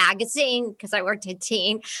 Teen Magazine, because I worked at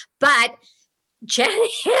Teen. But Jenny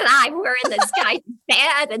and I were in this guy's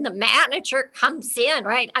bed, and the manager comes in,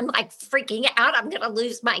 right? I'm like freaking out. I'm going to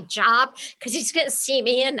lose my job because he's going to see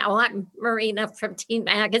me and know I'm Marina from Teen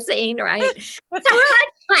Magazine, right? So we're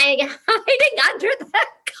like hiding under the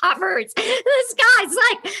covers. This guy's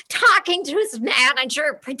like talking to his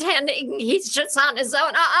manager, pretending he's just on his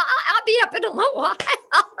own. I'll be up in a little while.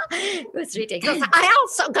 It was ridiculous. I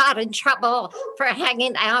also got in trouble for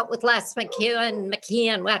hanging out with Les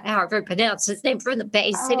McKeon, however you pronounce his name, from the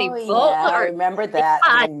Bay City Boulevard. Yeah, I remember that.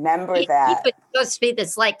 I remember that. He was supposed to be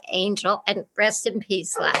this like angel, and rest in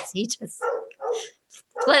peace, Les. He just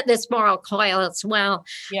fled this moral coil as well.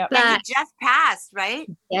 Yeah, but he just passed, right?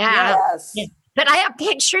 Yeah. Yes. Yeah. But I have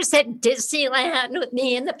pictures at Disneyland with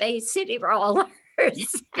me in the Bay City Rollers.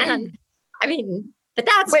 And I mean, but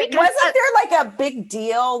that's wasn't there like a big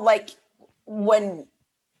deal like when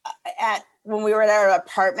we were at our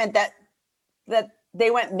apartment that they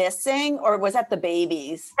went missing, or was that the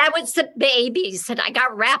babies? That was the babies, and I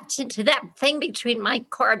got wrapped into that thing between Mike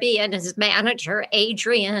Corby and his manager,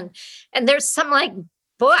 Adrian. And there's some like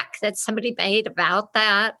book that somebody made about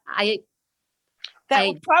that. That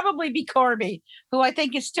would probably be Corby, who I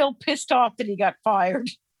think is still pissed off that he got fired.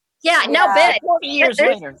 Yeah, no, but 40 years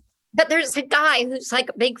later. But there's a guy who's like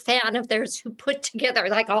a big fan of theirs who put together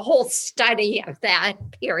like a whole study of that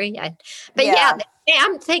period. But yeah, the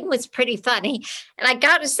damn thing was pretty funny. And I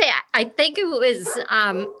got to say, I think it was,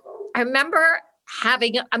 I remember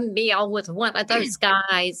having a meal with one of those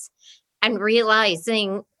guys and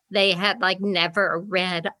realizing they had like never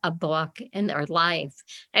read a book in their life.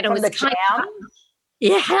 And it was the Jam?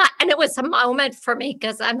 Yeah. And it was a moment for me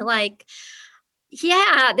because I'm like,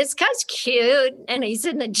 yeah, this guy's cute and he's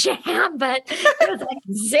in the Jam, but it was like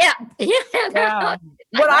zip. Yeah.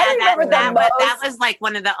 What I remember that was like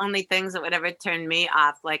one of the only things that would ever turn me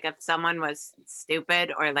off. Like if someone was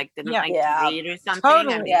stupid or like didn't like to read or something.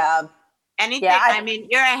 Totally. I mean, anything. I mean,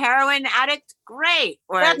 you're a heroin addict, great.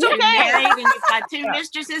 Or That's you're okay. married and you've got two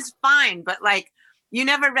mistresses, fine. But like, you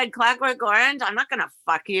never read Clockwork Orange? I'm not gonna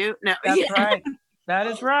fuck you. No, that's right. That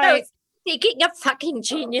is right. So, speaking of fucking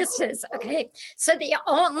geniuses, okay. So the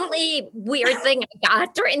only weird thing I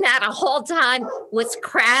got during that whole time was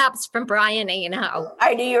crabs from Brian Eno.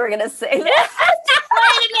 I knew you were gonna say that.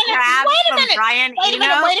 Wait a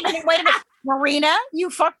minute. Marina, you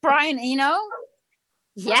fucked Brian Eno?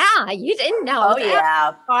 Yeah, you didn't know that.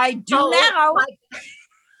 Yeah. I do now.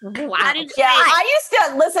 Wow. I used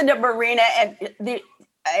to listen to Marina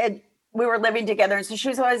and we were living together, and so she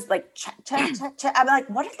was always like, chat. I'm like,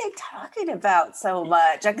 what are they talking about so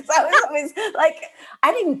much? Because I was always like,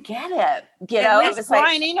 I didn't get it. You know, it was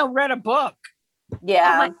Brian Eno read a book.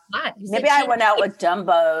 Yeah. Oh my God. Maybe I went out with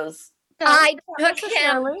Dumbos. I took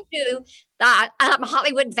him to the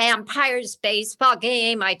Hollywood Vampires baseball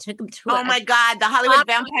game. I took him to Oh my God, the Hollywood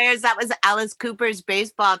Vampires, that was Alice Cooper's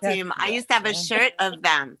baseball team. I used to have a shirt of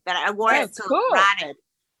them that I wore it till it rotted.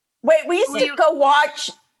 Wait, we used to go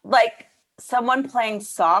watch like someone playing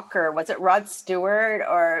soccer. Was it Rod Stewart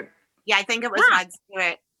or? Yeah, I think it was Rod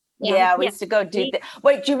Stewart. Yeah, we used to go do that.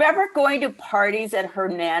 Wait, do you remember going to parties at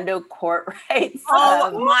Hernando Courtright?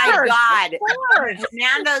 Oh my God.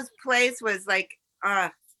 Hernando's place was like,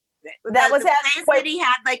 that was the place that he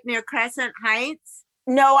had like near Crescent Heights.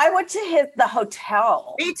 No, I went to the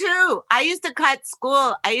hotel. Me too. I used to cut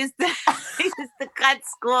school. I used to cut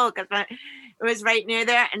school because it was right near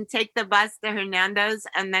there and take the bus to Hernando's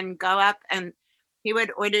and then go up and he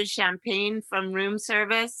would order champagne from room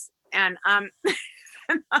service, and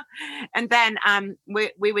and then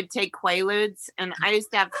we would take Quaaludes, and I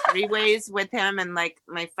used to have 3-ways with him and like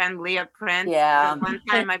my friend Leah Prince. Yeah. And one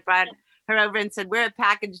time I brought her over and said, we're a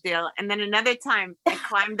package deal. And then another time I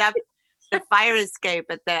climbed up the fire escape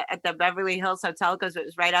at the Beverly Hills Hotel because it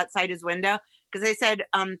was right outside his window. Because I said,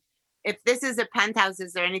 if this is a penthouse,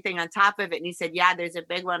 is there anything on top of it? And he said, yeah, there's a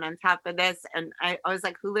big one on top of this. And I was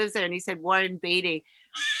like, who lives there? And he said, Warren Beatty.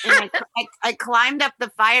 And I climbed up the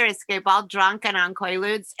fire escape all drunk and on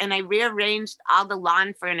Quaaludes, and I rearranged all the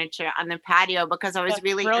lawn furniture on the patio because I was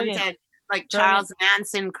really into like Charles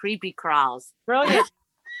Manson creepy crawls. Brilliant.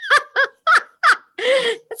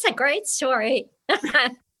 That's a great story.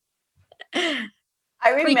 I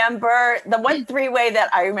remember the one 3-way that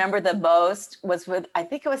I remember the most was with, I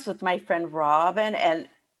think it was with my friend Robin, and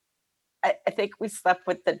I think we slept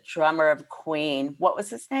with the drummer of Queen. What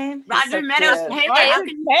was his name? Roger Meadows Taylor. How can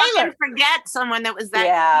you forget someone that was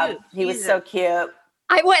that cute? He was so cute.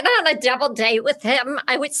 I went on a double date with him.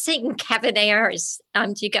 I would sing Kevin Ayers.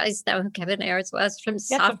 Do you guys know who Kevin Ayers was from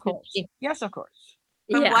South Korea? Yes, of course.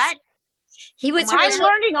 From what? He was. I'm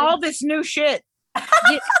learning all this new shit. I'm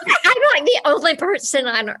like the only person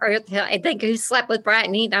on earth, I think, who slept with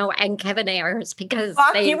Brian Eno and Kevin Ayers because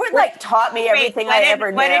you would like taught me everything I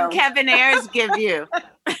ever knew. What did Kevin Ayers give you?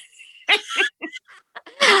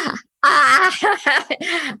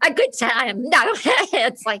 A good time. No,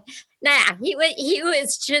 it's like, nah, he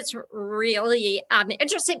was just really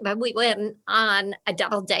interesting. But we went on a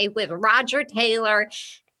double date with Roger Taylor,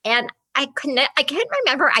 and I can't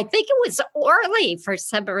remember. I think it was Orly for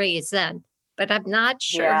some reason, but I'm not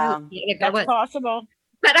sure. Yeah, that's possible.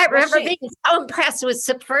 But I remember being so impressed with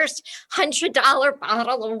the first $100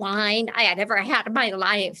 bottle of wine I had ever had in my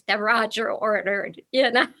life that Roger ordered.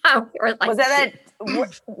 You know, or like, was that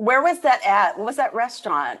where was that at? What was that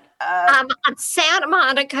restaurant? On Santa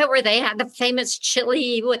Monica, where they had the famous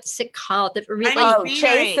chili. What's it called?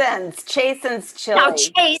 Chasen's chili. No,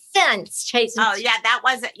 Chasen's. Oh yeah, that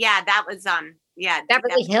was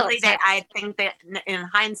Beverly Hills. I think that in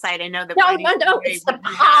hindsight, I know that. No, it's the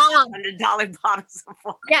Palm. $100 bottles of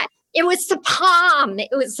wine. Yeah, it was the Palm. It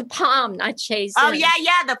was the Palm, not Chase. Oh yeah,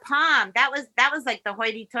 the Palm. That was like the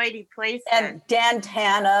hoity-toity place. And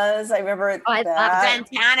Dantana's, I remember that.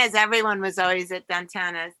 Dantana's. Everyone was always at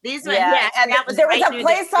Dantana's. These were and there was a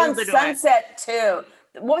place on Sunset too.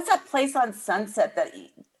 What was that place on Sunset that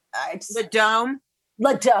the Dome?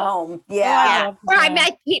 The Dome, yeah. Where I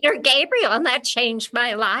met Peter Gabriel, and that changed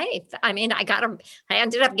my life. I mean, I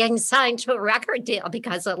ended up getting signed to a record deal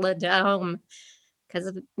because of the Dome, because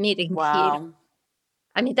of meeting Peter.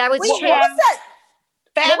 I mean, that was what was that?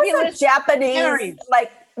 Fabulous. What was that Japanese?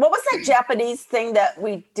 What was that Japanese thing that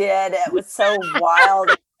we did? It was so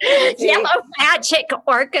wild. Yellow Magic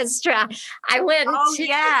Orchestra. I went.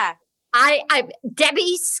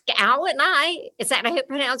 Debbie Scow and is that how you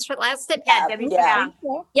pronounce her last name? Yeah, Debbie Scow.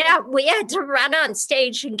 Yeah, we had to run on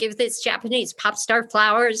stage and give this Japanese pop star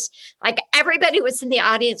flowers. Like everybody was in the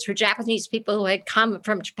audience were Japanese people who had come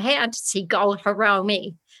from Japan to see Go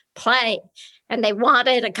Hiromi play. And they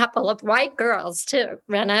wanted a couple of white girls to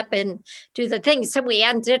run up and do the thing. So we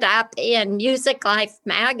ended up in Music Life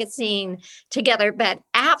magazine together. But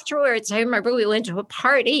afterwards, I remember we went to a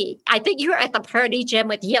party. I think you were at the party, Jim,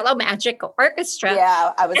 with Yellow Magic Orchestra.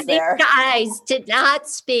 Yeah, I was there. These guys did not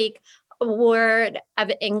speak a word of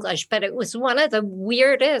English, but it was one of the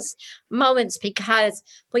weirdest moments because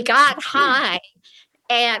we got high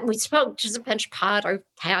and we spoke just a bunch of pot or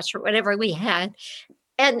hash or whatever we had.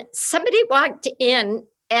 And somebody walked in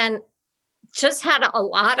and just had a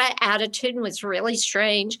lot of attitude and was really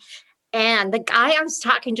strange. And the guy I was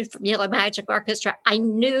talking to from Yellow Magic Orchestra, I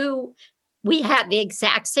knew we had the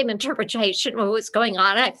exact same interpretation of what was going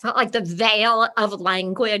on. I felt like the veil of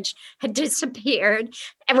language had disappeared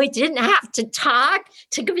and we didn't have to talk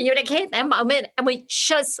to communicate that moment. And we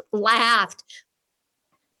just laughed.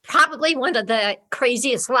 Probably one of the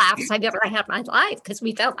craziest laughs I've ever had in my life because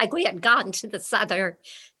we felt like we had gone to this other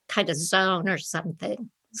kind of zone or something.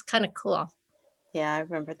 It's kind of cool. Yeah, I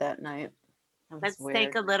remember that night. Let's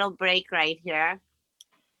take a little break right here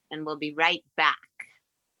and we'll be right back.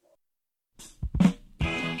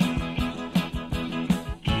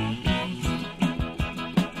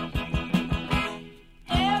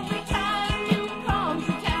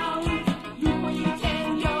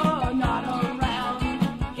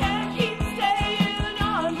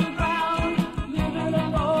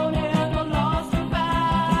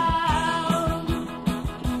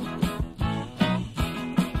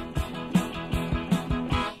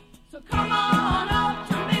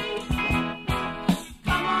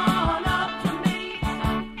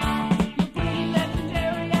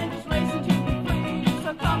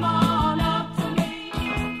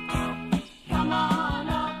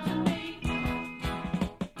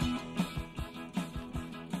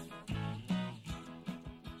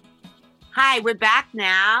 Hi, we're back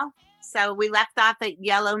now. So we left off at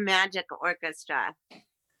Yellow Magic Orchestra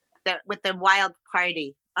with the Wild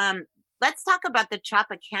Party. Let's talk about the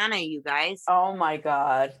Tropicana, you guys. Oh my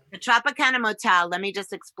God. The Tropicana Motel, let me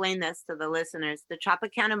just explain this to the listeners. The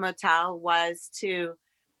Tropicana Motel was to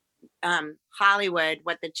Hollywood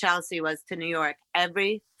what the Chelsea was to New York.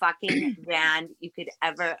 Every fucking band you could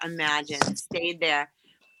ever imagine stayed there.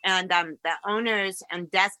 And the owners and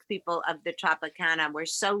desk people of the Tropicana were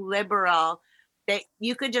so liberal that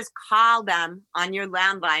you could just call them on your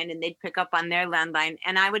landline and they'd pick up on their landline.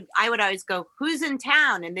 And I would always go, who's in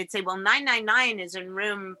town? And they'd say, well, 999 is in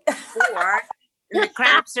room 4 and the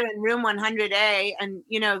Cramps are in room 100A. And,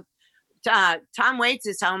 you know, Tom Waits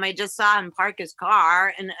is home. I just saw him park his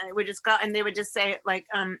car, and I would just go, and they would just say like,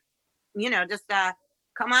 you know, just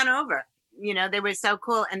come on over. You know, they were so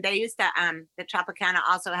cool. And they used to, the Tropicana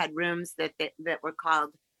also had rooms that were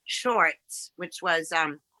called shorts, which was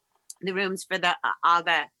the rooms for all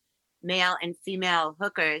the male and female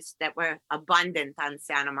hookers that were abundant on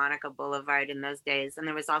Santa Monica Boulevard in those days. And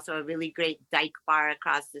there was also a really great dyke bar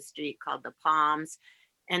across the street called the Palms.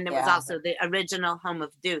 And there was also the original home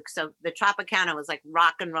of Duke. So the Tropicana was like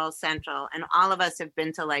rock and roll central. And all of us have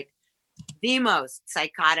been to like the most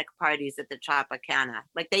psychotic parties at the Tropicana.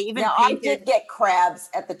 Like they even I did get crabs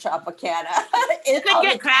at the Tropicana. You could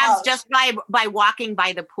get crabs just by walking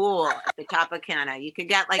by the pool at the Tropicana. You could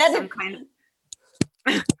get like some kind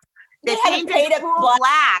of... They painted the pool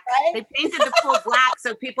black. Right? They painted the pool black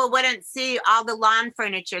so people wouldn't see all the lawn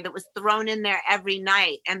furniture that was thrown in there every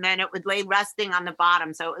night. And then it would lay rusting on the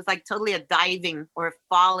bottom. So it was like totally a diving or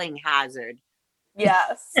falling hazard.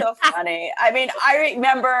 Yeah, so funny. I mean, I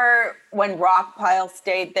remember when Rockpile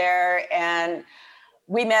stayed there and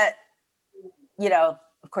we met, you know,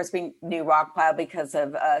 of course we knew Rockpile because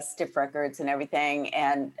of Stiff Records and everything.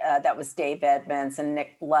 And that was Dave Edmonds and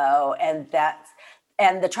Nick Lowe. And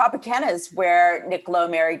the Tropicana is where Nick Lowe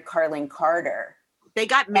married Carlene Carter. They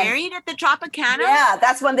got married at the Tropicana? Yeah,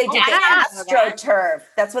 that's when they did the AstroTurf.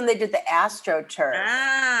 That's when they did the AstroTurf.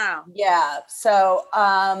 Oh. Yeah,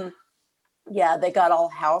 so, yeah, they got all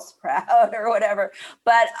house proud or whatever.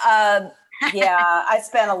 But, yeah, I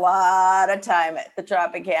spent a lot of time at the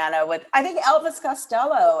Tropicana with, I think Elvis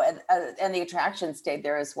Costello and the Attraction stayed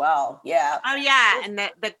there as well. Yeah. Oh yeah, and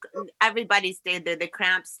the everybody stayed there. The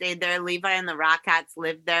Cramps stayed there. Levi and the Rockettes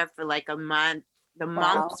lived there for like a month. The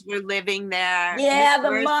Mumps were living there. Yeah, Miss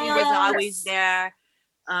the Mercy Mumps was always there.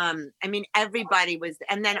 I mean, everybody was,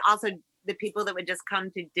 and then also the people that would just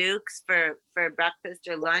come to Duke's for breakfast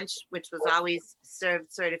or lunch, which was always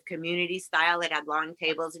served sort of community style. It had long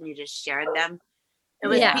tables and you just shared them. It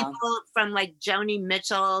was people from like Joni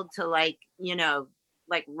Mitchell to like, you know,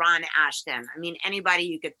 like Ron Ashton. I mean, anybody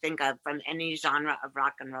you could think of from any genre of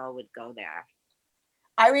rock and roll would go there.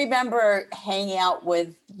 I remember hanging out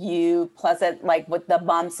with you, Pleasant, like with the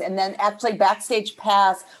Bumps. And then actually Backstage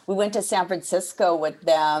Pass, we went to San Francisco with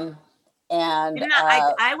them. And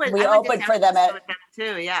we opened for them at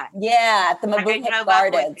too, yeah. Yeah, at the Mabuhay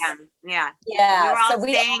Gardens. Yeah. Yeah. We were all so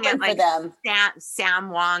we staying at like them. Sam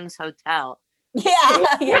Wong's hotel. Yeah,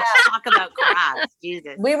 yeah. Talk about crabs,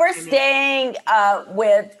 Jesus. We were staying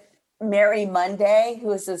with Mary Monday,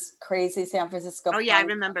 who is this crazy San Francisco. Oh yeah, I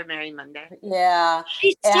remember Mary Monday. Yeah.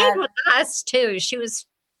 She stayed with us too. She was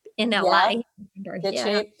in LA. Did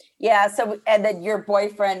she? Yeah. So, and then your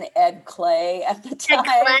boyfriend, Ed Clay, at the time.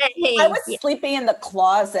 I was sleeping in the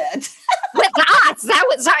closet. With us.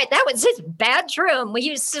 That was his bedroom. We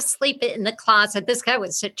used to sleep in the closet. This guy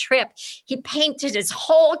was a trip. He painted his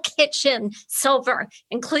whole kitchen silver,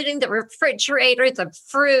 including the refrigerator, the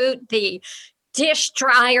fruit, the dish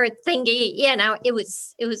dryer thingy. You know, it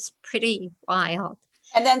was pretty wild.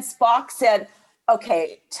 And then Spock said,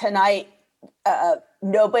 okay, tonight,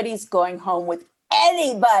 nobody's going home with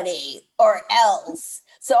anybody or else.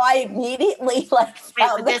 So I immediately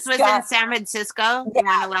found this was in San Francisco. Yeah. You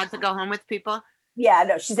weren't allowed to go home with people. Yeah,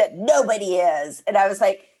 no, she said nobody is. And I was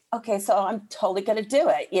like, okay, so I'm totally going to do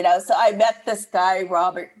it. You know, so I met this guy,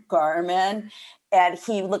 Robert Garman, and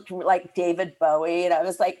he looked like David Bowie. And I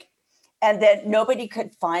was like, and then nobody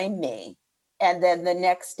could find me. And then the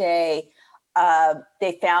next day,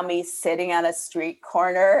 they found me sitting on a street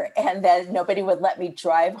corner, and then nobody would let me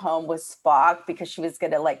drive home with Spock because she was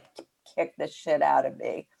going to kick the shit out of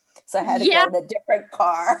me. So I had to go in a different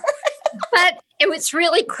car. But it was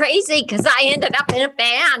really crazy because I ended up in a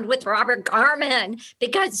band with Robert Garman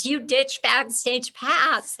because you ditched Backstage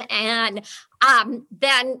Pass. And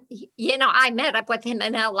then, you know, I met up with him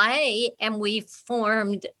in LA and we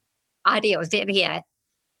formed Audio Video.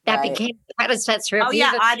 that Right. became the predecessor of Oh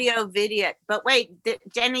yeah, Viva. audio video. But wait,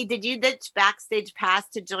 Jenny, did you ditch Backstage Pass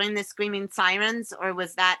to join the Screaming Sirens, or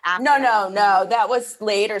was that after? No, that was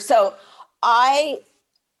later. So I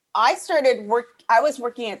started work. I was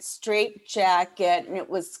working at Straight Jacket, and it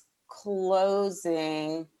was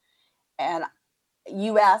closing, and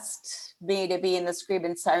you asked me to be in the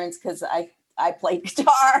Screaming Sirens because I played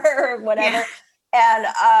guitar or whatever, and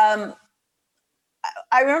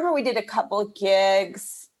I remember we did a couple of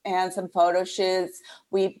gigs and some photo shoots.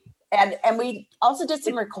 We also did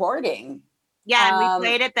some recording. Yeah, and we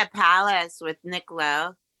played at the Palace with Nick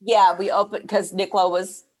Lowe. Yeah, we opened because Nick Lowe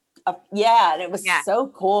was, and it was so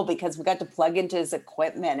cool because we got to plug into his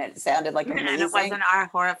equipment. It sounded like amazing. And it wasn't our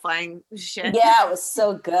horrifying shit. Yeah, it was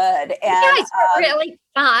so good. And You guys were really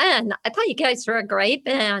fun. I thought you guys were a great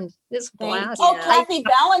band. This blast. Oh, Kathy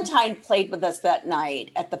Valentine played with us that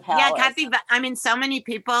night at the Palace. Yeah, Kathy. I mean, so many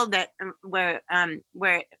people that were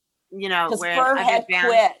you know, because where Fur had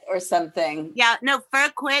quit or something. Yeah, no, Fur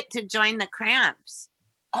quit to join the Cramps.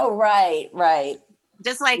 Oh, right.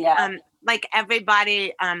 Just like like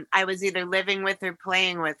everybody I was either living with or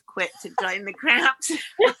playing with quit to join the Cramps.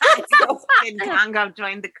 In Congo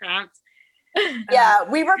joined the Cramps. Yeah,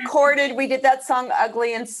 we recorded. We did that song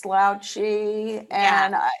 "Ugly and Slouchy,"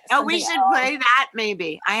 and we should play that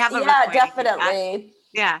maybe. I have a definitely.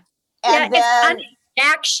 Yeah, and then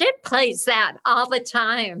Jack Shit plays that all the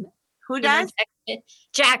time. Who does?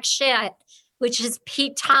 Jack Shit, which is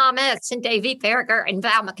Pete Thomas and Davey Farragher and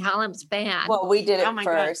Val McCollum's band. Well, we did it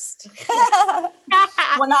first. Well,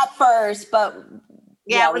 not first, but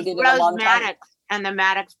it was we did Rose it a long time. Maddox and the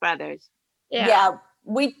Maddox brothers. Yeah,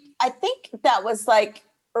 I think that was like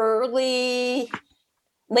late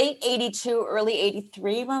 82, early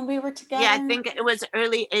 83 when we were together. Yeah, I think it was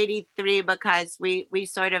early 83 because we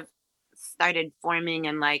sort of started forming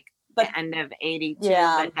in like the end of 82.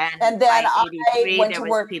 Yeah, but then and then I went to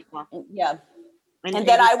work. People. Yeah. And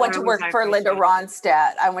then I went to work for Linda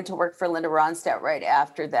Ronstadt. I went to work for Linda Ronstadt right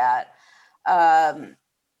after that.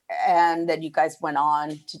 And then you guys went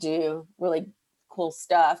on to do really cool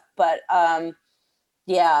stuff. But I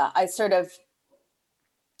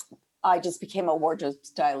just became a wardrobe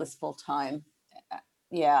stylist full time.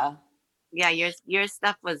 Yeah. Yeah, your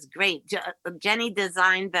stuff was great. Jenny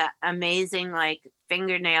designed the amazing like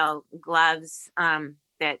fingernail gloves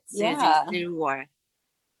that Susie Sue wore.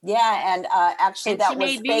 Yeah, and actually that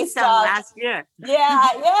was based on last year.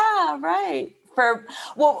 Yeah, right.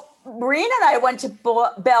 Maureen and I went to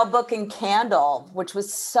Bell Book and Candle, which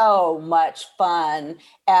was so much fun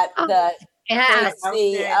at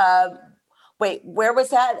wait, where was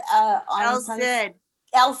that?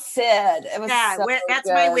 El Cid. It was that's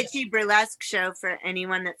good. my witchy burlesque show for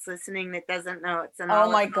anyone that's listening that doesn't know. It's an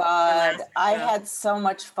my God. I had so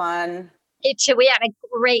much fun. Me too. We had a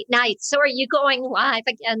great night. So are you going live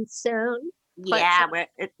again soon? Yeah,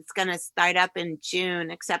 it's going to start up in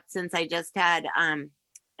June, except since I just had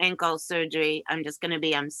ankle surgery, I'm just going to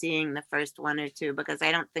be emceeing the first one or two because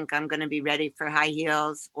I don't think I'm going to be ready for high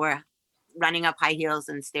heels or running up high heels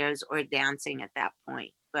and stairs or dancing at that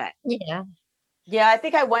point. But yeah, I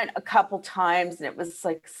think I went a couple times and it was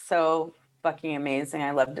like so fucking amazing. I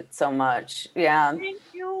loved it so much. Yeah. Thank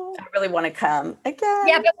you. I really want to come again.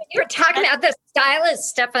 Yeah, but when you were talking about the stylist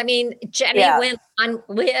stuff, I mean, Jenny went on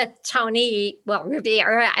with Tony,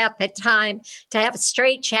 Riviera at the time to have a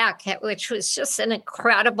Straight Jacket, which was just an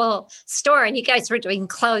incredible store. And you guys were doing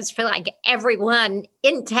clothes for like everyone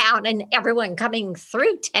in town and everyone coming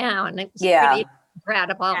through town. It was pretty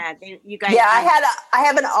incredible. Yeah, you guys. Yeah, I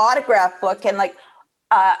have an autograph book and like,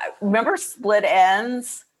 remember Split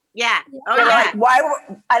Ends? Yeah. Like, and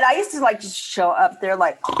I used to like just show up there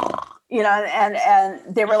like, and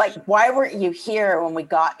they were like, why weren't you here when we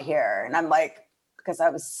got here? And I'm like, because I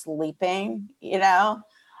was sleeping, but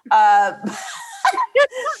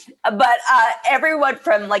everyone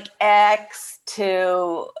from like X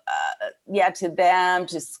to them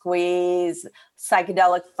to Squeeze,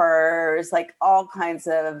 Psychedelic Furs, like all kinds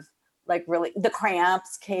of like really, the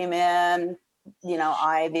Cramps came in.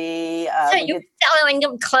 Ivy. So you were selling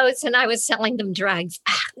them clothes and I was selling them drugs.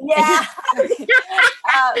 Yeah.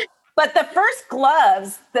 But the first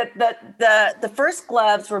gloves, the first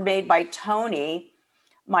gloves were made by Tony,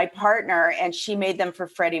 my partner, and she made them for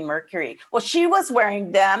Freddie Mercury. Well, she was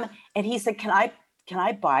wearing them and he said, can I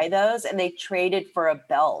buy those? And they traded for a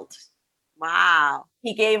belt. Wow.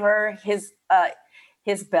 He gave her his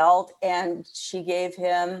belt and she gave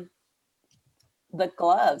him the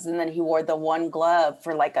gloves, and then he wore the one glove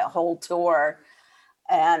for like a whole tour.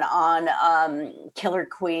 And on Killer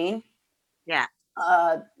Queen, and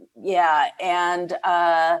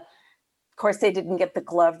of course, they didn't get the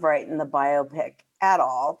glove right in the biopic at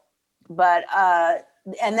all. But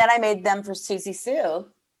and then I made them for Susie Sue.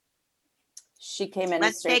 She came in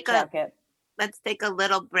a straight jacket. Let's take a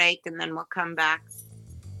little break and then we'll come back.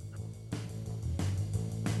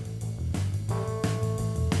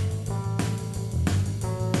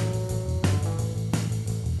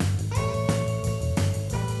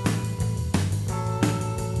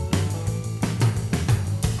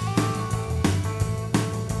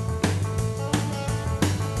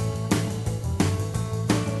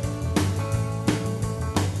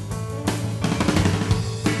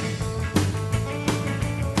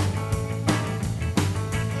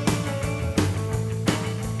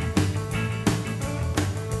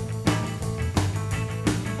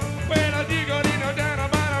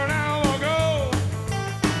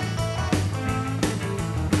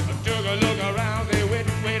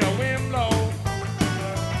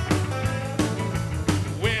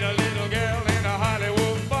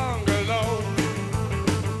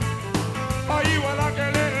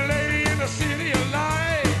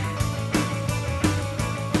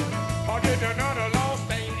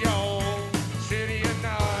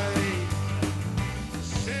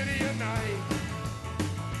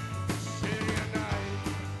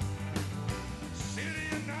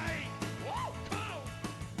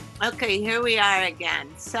 Okay, here we are again.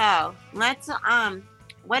 So let's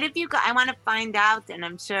what have you got? I want to find out, and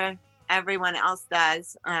I'm sure everyone else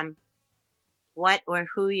does, what or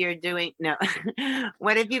who you're doing. No,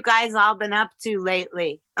 what have you guys all been up to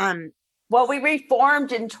lately? Well, we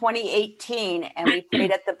reformed in 2018 and we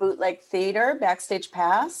played at the Bootleg Theater, Backstage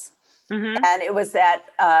Pass. Mm-hmm. And it was at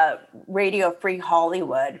Radio Free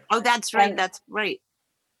Hollywood. Oh, that's right. That's right.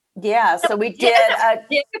 Yeah, so we did a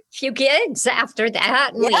few gigs after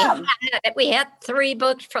that. And we had 3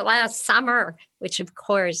 booked for last summer, which of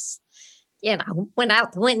course, went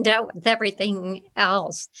out the window with everything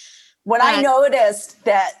else. When I noticed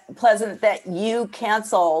that, Pleasant, that you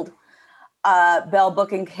canceled Bell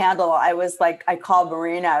Book and Candle, I was like, I called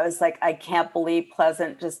Marina. I was like, I can't believe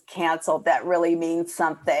Pleasant just canceled. That really means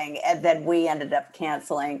something. And then we ended up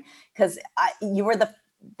canceling because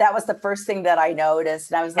that was the first thing that I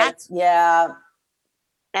noticed. And I was That's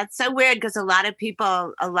so weird because a lot of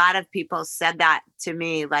people said that to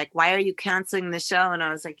me, like, why are you canceling the show? And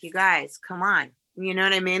I was like, you guys, come on. You know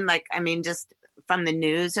what I mean? Like, just from the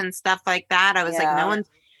news and stuff like that. I was like,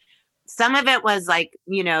 some of it was like,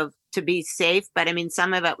 to be safe, but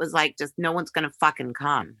some of it was like, just no one's going to fucking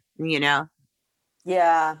come, Yeah.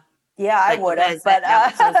 Yeah, I would have, but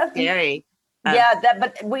that was so scary. But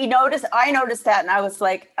I noticed that, and I was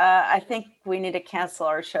like, I think we need to cancel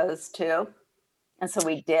our shows too. And so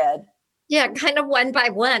we did. Yeah, kind of one by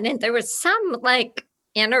one. And there was some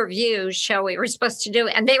interview show we were supposed to do,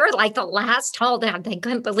 and they were like the last holdout. They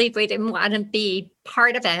couldn't believe we didn't want to be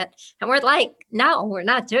part of it. And we're like, no, we're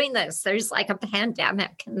not doing this. There's like a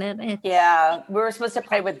pandemic. And then we were supposed to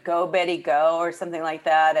play with Go Betty Go or something like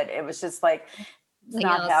that. And it was just like, it's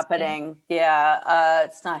not happening. Yeah,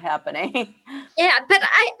 it's not happening. Yeah, but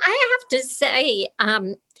I have to say,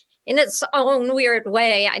 in its own weird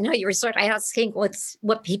way, I know you were sort of asking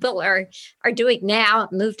what people are doing now,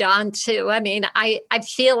 moved on to. I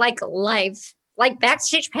feel like life, like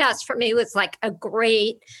Backstage Pass for me was like a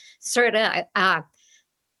great sort of,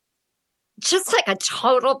 just like a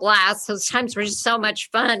total blast. Those times were so much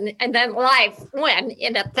fun. And then life went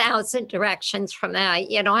in 1,000 directions from that.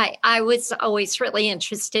 I was always really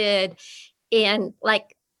interested in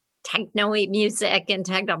like techno-y music and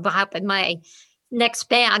techno pop, and my next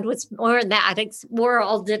band was more in that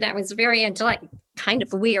world. And I was very into like kind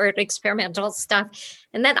of weird experimental stuff.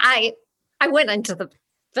 And then I went into the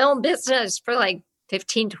film business for like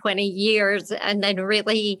 15, 20 years and then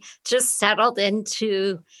really just settled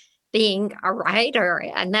into being a writer.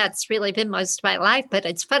 And that's really been most of my life. But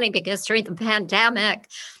it's funny because during the pandemic,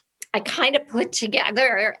 I kind of put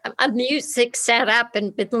together a music setup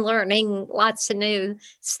and been learning lots of new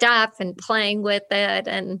stuff and playing with it.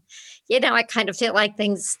 And, I kind of feel like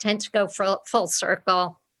things tend to go full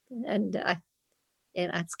circle. And,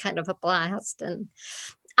 it's kind of a blast. And,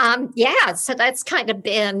 so that's kind of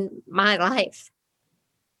been my life.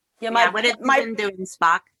 What have you been doing,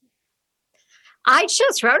 Spock? I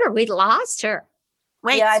just wrote her. We lost her.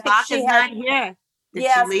 Wait, Spock is not here.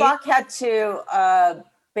 Spock had to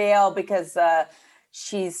bail because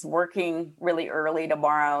she's working really early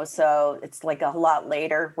tomorrow, so it's like a lot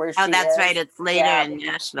later where she is. Oh, that's right. It's later in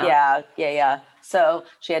Nashville. Yeah. So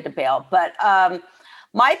she had to bail. But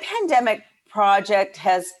my pandemic project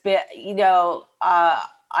has been,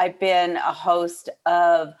 I've been a host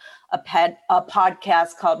of a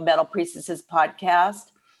podcast called Metal Priestesses Podcast.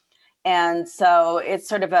 And so it's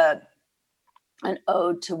sort of an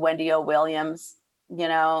ode to Wendy O. Williams,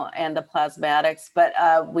 and the Plasmatics. But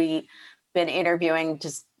we've been interviewing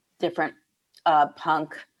just different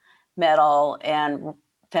punk, metal, and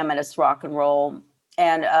feminist rock and roll.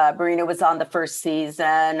 And Marina was on the first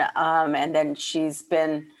season, and then she's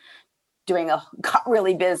been got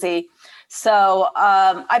really busy. So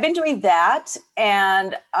I've been doing that,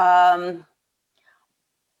 and I'm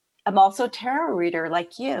also a tarot reader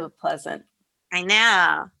like you, Pleasant. I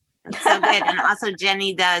know. It's so good. And also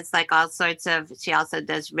Jenny does like all sorts of, she also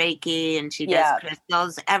does Reiki, and she does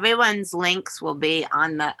crystals. Everyone's links will be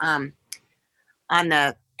on the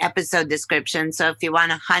episode description. So if you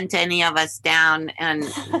want to hunt any of us down and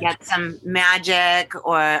get some magic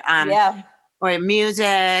or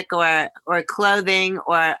music or clothing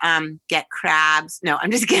or get crabs. No,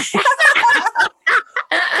 I'm just kidding.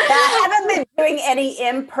 I haven't been doing any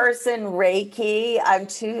in-person Reiki. I'm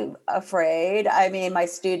too afraid. I mean, my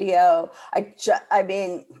studio, I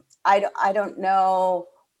don't know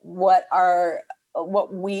what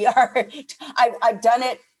we are. I've done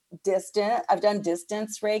it distant. I've done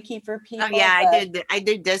distance Reiki for people. Oh yeah, I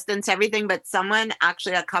did distance everything, but someone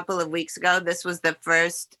actually a couple of weeks ago, this was the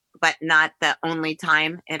first but not the only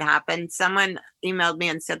time it happened. Someone emailed me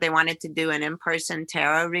and said they wanted to do an in-person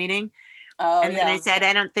tarot reading. And then I said,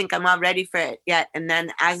 I don't think I'm all ready for it yet. And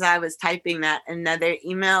then as I was typing that, another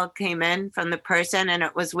email came in from the person, and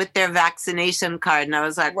it was with their vaccination card. And I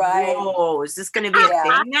was like, whoa, is this going to be a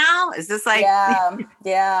thing now? Is this like...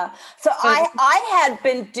 Yeah. So I had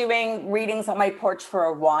been doing readings on my porch for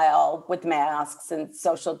a while with masks and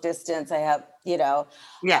social distance. I have,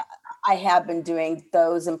 I have been doing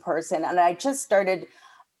those in person. And I just started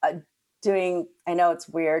doing, I know it's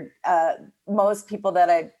weird. Most people that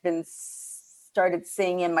I've been started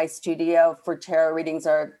seeing in my studio for tarot readings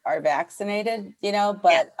are vaccinated,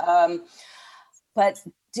 but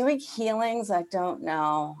doing healings, I don't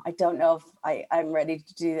know if I'm ready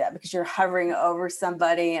to do that, because you're hovering over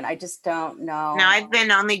somebody and I just don't know. No, I've been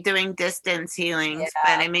only doing distance healings,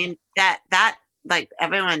 but I mean that like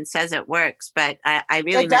everyone says it works, but I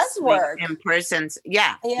really it does work in person.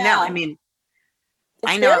 Yeah. Yeah. No, I mean,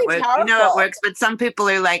 it's I know it works. Powerful. You know it works, but some people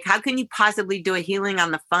are like, how can you possibly do a healing on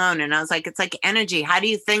the phone? And I was like, it's like energy. How do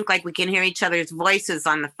you think like we can hear each other's voices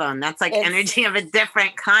on the phone? That's like energy of a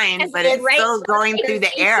different kind, but it's still going through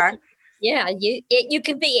the air. Yeah, you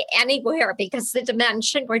can be anywhere because the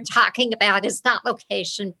dimension we're talking about is not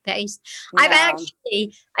location based. No. I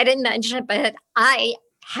didn't mention, but I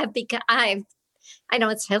know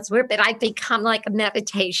it sounds weird, but I've become like a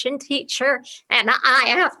meditation teacher, and I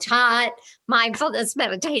have taught mindfulness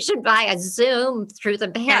meditation via Zoom through the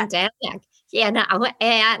pandemic,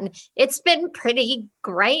 and it's been pretty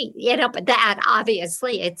great, but that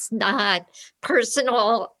obviously it's not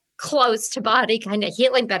personal, close to body kind of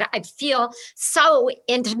healing, but I feel so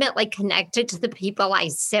intimately connected to the people I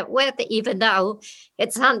sit with, even though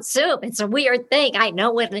it's on Zoom. It's a weird thing. I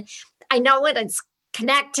know when it's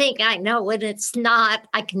connecting, I know when it's not.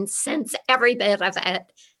 I can sense every bit of it,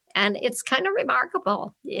 and it's kind of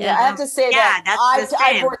remarkable. Yeah, I have to say that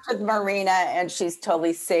I've worked with Marina, and she's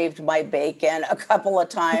totally saved my bacon a couple of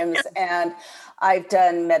times, and I've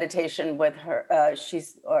done meditation with her.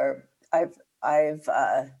 I've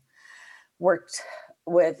worked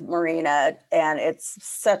with Marina, and it's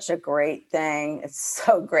such a great thing. It's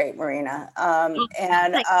so great, Marina.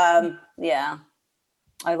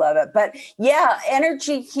 I love it. But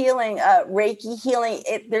energy healing, Reiki healing,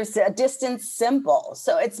 there's a distance symbol.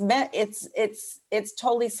 So it's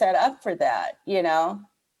totally set up for that, Yeah,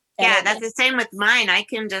 that's the same with mine. I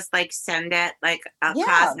can just like send it like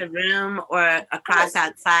across the room or across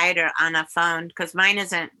outside or on a phone, because mine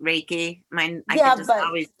isn't Reiki. Mine, I can just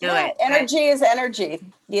always do it. Energy is energy,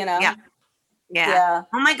 Yeah.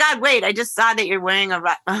 Oh my God! Wait, I just saw that you're wearing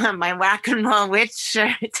my Rock and Roll Witch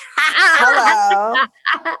shirt. Hello.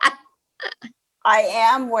 I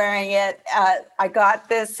am wearing it. I got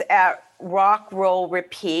this at Rock Roll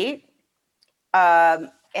Repeat, and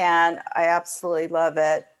I absolutely love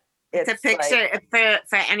it. It's a picture for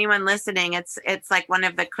anyone listening. It's like one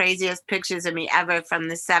of the craziest pictures of me ever from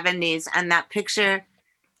the 70s, and that picture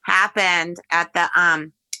happened at the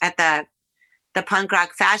punk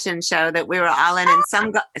rock fashion show that we were all in, and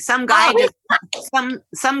some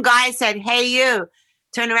guy said, "Hey, you,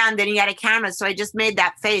 turn around." Then he had a camera, so I just made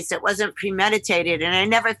that face. It wasn't premeditated, and I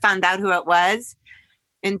never found out who it was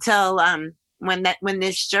until when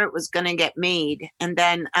this shirt was going to get made, and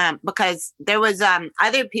then because there was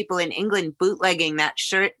other people in England bootlegging that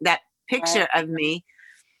shirt, that picture of me,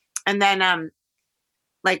 and then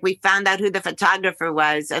like we found out who the photographer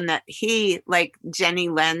was, and that he, like Jenny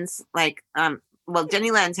Lenz, like well,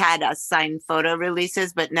 Jenny Lenz had us sign photo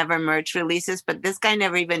releases but never merch releases, but this guy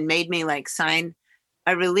never even made me like sign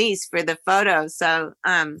a release for the photo. So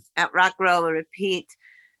at Rock Roll Repeat,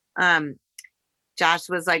 Josh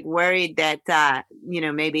was like worried that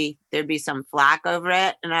maybe there'd be some flack over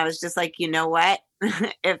it, and I was just like, you know what?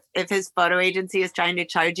 if his photo agency is trying to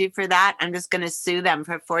charge you for that, I'm just going to sue them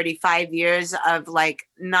for 45 years of like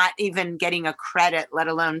not even getting a credit, let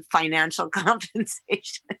alone financial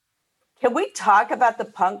compensation. Can we talk about the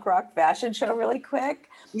punk rock fashion show really quick?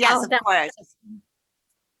 Yes, of course.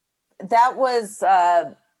 That was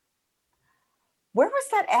where was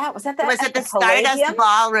that at? Was that it was at the Stardust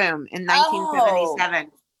Ballroom in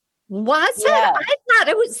 1977. Was it? I thought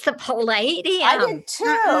it was the Palladium. I did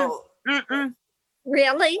too. Mm-mm.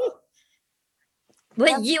 Really?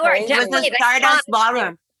 Well, you are It was the Stardust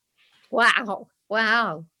Ballroom.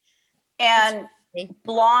 Wow. And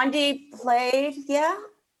Blondie played, yeah.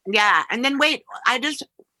 Yeah, and then wait,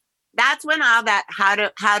 that's when all that how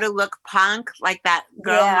to look punk, like that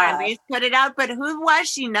girl Marlies put it out. But who was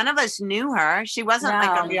she? None of us knew her. She wasn't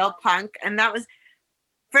like a real punk, and that was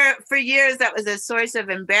for years that was a source of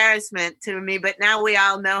embarrassment to me. But now we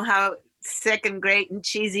all know how sick and great and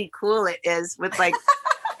cheesy cool it is with like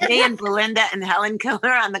me and Belinda and Helen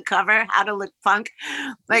Keller on the cover, How to Look Punk.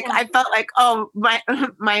 Like I felt like, oh,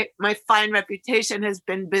 my fine reputation has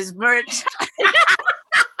been besmirched.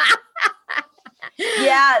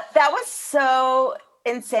 Yeah, that was so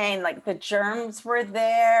insane. Like the Germs were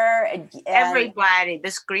there, and everybody,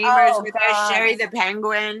 the Screamers were there. Sherry the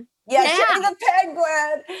Penguin. Yeah, Sherry the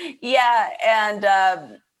Penguin. Yeah, and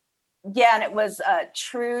and it was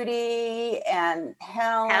Trudy and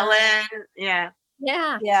Helen. Yeah.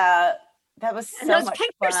 That was so those much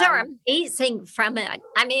pictures fun. are amazing from it.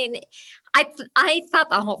 I mean, I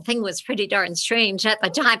thought the whole thing was pretty darn strange at the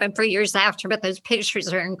time and for years after, but those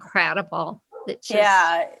pictures are incredible. It's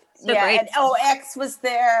just so great. And X was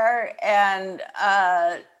there, and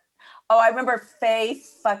I remember Farrah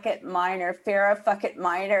Fuckett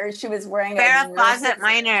Minor. She was wearing Farrah Fawcett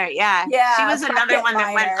Minor. Yeah, she was another one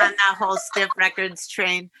that went on that whole Stiff Records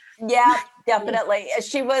train. Yeah, definitely.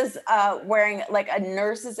 She was wearing like a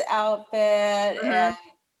nurse's outfit, and that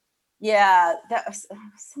was.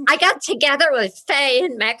 I got together with Faye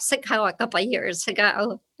in Mexico a couple of years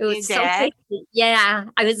ago. It was so crazy. Yeah,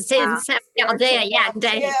 I was in San Miguel de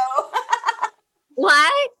Allende.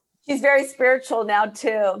 What? She's very spiritual now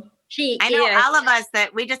too. I know all of us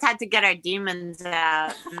that we just had to get our demons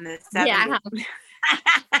out in the 70s. Yeah.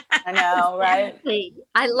 I know, right?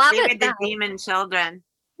 I love we it. We were the demon children.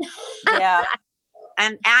 Yeah.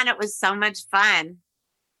 And it was so much fun.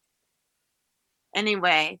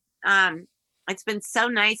 Anyway, it's been so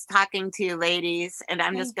nice talking to you ladies, and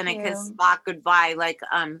I'm just gonna kiss Spock goodbye. Like,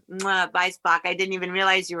 bye Spock. I didn't even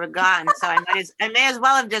realize you were gone, so I may as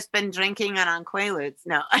well have just been drinking and on Quaaludes.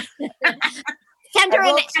 No. I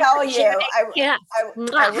will tell you.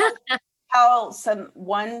 I will tell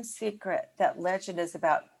one secret. That legend is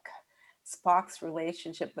about Spock's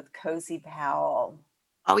relationship with Cozy Powell.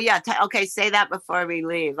 Oh yeah. Okay, say that before we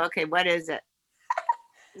leave. Okay, what is it?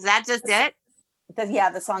 Is that just it?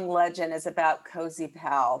 The song Legend is about Cozy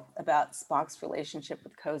Powell, about Spock's relationship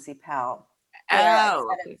with Cozy Powell.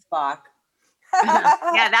 Oh, okay. Spock.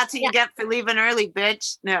 Yeah, that's what you get for leaving early,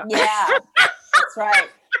 bitch. No. Yeah, that's right.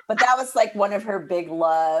 But that was like one of her big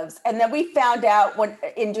loves. And then we found out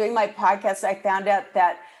in doing my podcast, I found out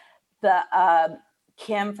that the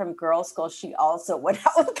Kim from Girl School, she also went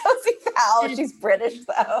out with Cozy Powell. She's British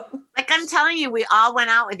though. Like I'm telling you, we all went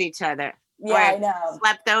out with each other. Yeah, I know.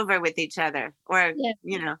 Slept over with each other, or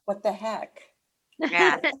what the heck?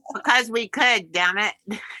 Yeah, because we could. Damn it.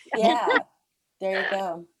 Yeah, there you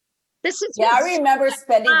go. This is I remember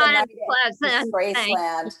spending the night at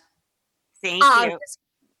Graceland. Thank you.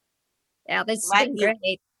 Yeah, this has been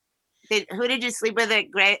great. Who did you sleep with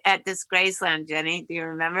at this Graceland, Jenny? Do you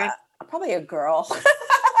remember? Probably a girl.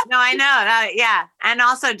 No, I know. Yeah, and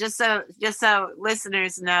also just so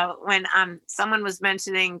listeners know, when someone was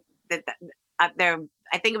mentioning that I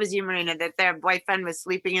think it was you, Marina, that their boyfriend was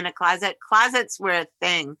sleeping in a closet. Closets were a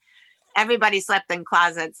thing. Everybody slept in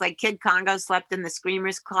closets. Like Kid Congo slept in the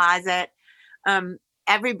Screamers closet.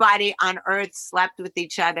 Everybody on Earth slept with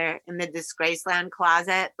each other in the Disgraceland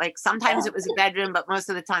closet. Like sometimes it was a bedroom, but most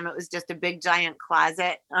of the time it was just a big giant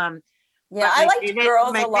closet. I liked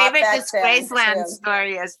girls a lot. My favorite Disgraceland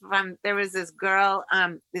story is there was this girl,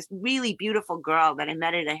 this really beautiful girl that I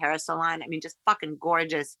met at a hair salon. I mean, just fucking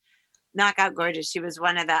gorgeous, knockout gorgeous. She was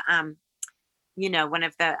one of the, one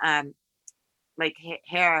of the like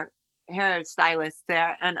hair hairstylist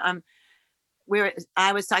there, and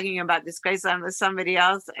I was talking about Disgraceland with somebody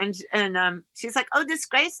else, and she's like, "Oh,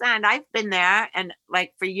 Disgraceland, I've been there." And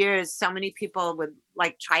like for years, so many people would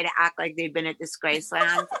like try to act like they'd been at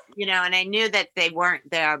Disgraceland, you know, and I knew that they weren't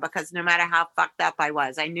there because no matter how fucked up I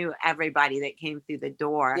was, I knew everybody that came through the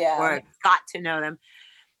door or got to know them.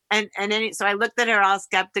 And then so I looked at her all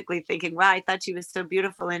skeptically thinking, wow, I thought she was so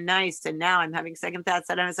beautiful and nice. And now I'm having second thoughts.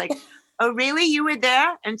 And I was like, oh, really? You were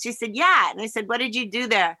there? And she said, yeah. And I said, what did you do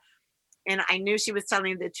there? And I knew she was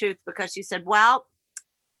telling the truth because she said, well,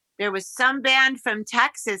 there was some band from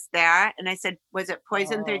Texas there. And I said, was it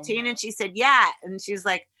Poison 13? And she said, yeah. And she's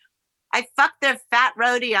like, I fucked their fat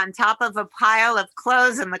roadie on top of a pile of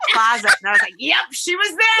clothes in the closet. And I was like, yep, she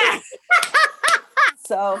was there.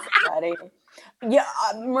 So funny. Yeah,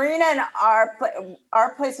 Marina and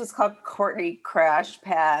our place was called Courtney Crash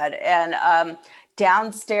Pad. And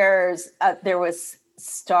downstairs, there was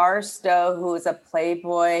Star Stowe, who was a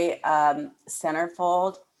Playboy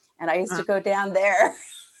centerfold. And I used to go down there.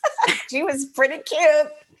 She was pretty cute.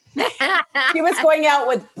 She was going out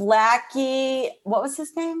with Blackie. What was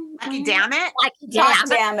his name? Blackie Dammit? Blackie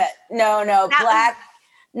Dammit. No.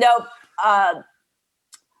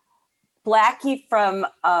 Blackie from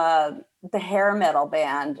the hair metal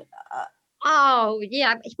band. Oh,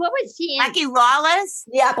 yeah. What was he in? Blackie Lawless?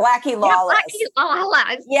 Yeah, Blackie Lawless. Yeah, Blackie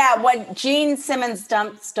Lawless. Yeah, when Gene Simmons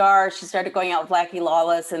dumped Star, she started going out with Blackie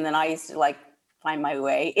Lawless, and then I used to like find my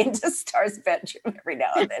way into Star's bedroom every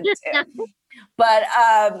now and then too. But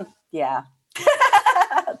yeah.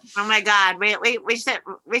 Oh my God. We should,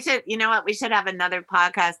 you know what? We should have another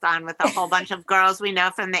podcast on with a whole bunch of girls we know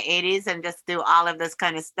from the 80s and just do all of this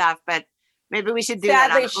kind of stuff. But maybe we should do that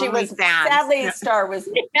on OnlyFans. Sadly, Star was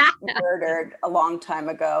murdered a long time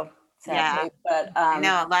ago. Sadly. Yeah. But I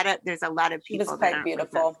know there's a lot of people. She was quite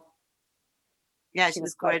beautiful. Yeah, she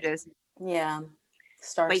was gorgeous. Yeah.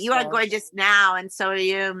 Star. But you are gorgeous now, and so are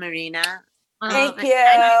you, Marina. Thank you.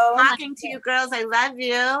 I'm talking to you girls. I love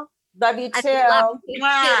you. Love you too.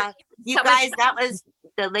 Yeah. You guys, that was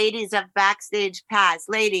the ladies of Backstage Pass.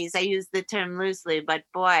 Ladies, I use the term loosely, but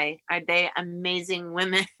boy, are they amazing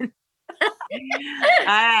women. All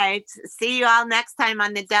right. See you all next time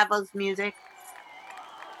on The Devil's Music.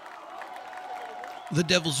 The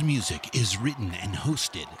Devil's Music is written and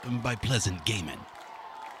hosted by Pleasant Gaiman.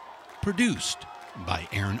 Produced by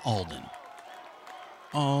Aaron Alden.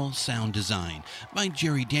 All sound design by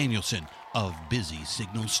Jerry Danielson of Busy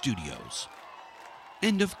Signal Studios.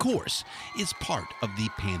 And of course, is part of the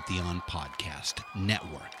Pantheon Podcast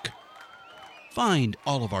Network. Find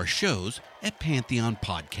all of our shows at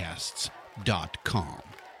pantheonpodcasts.com.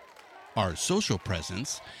 Our social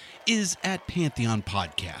presence is at Pantheon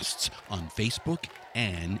Podcasts on Facebook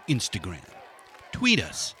and Instagram. Tweet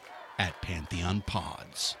us at Pantheon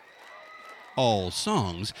Pods. All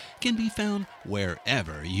songs can be found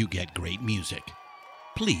wherever you get great music.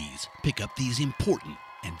 Please pick up these important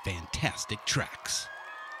and fantastic tracks.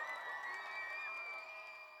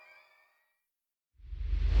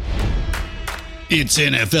 It's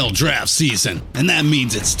NFL draft season, and that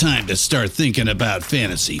means it's time to start thinking about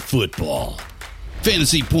fantasy football.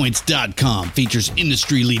 FantasyPoints.com features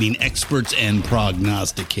industry-leading experts and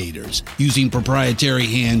prognosticators using proprietary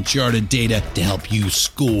hand-charted data to help you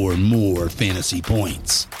score more fantasy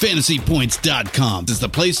points. FantasyPoints.com is the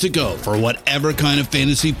place to go for whatever kind of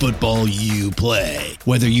fantasy football you play.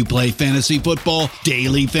 Whether you play fantasy football,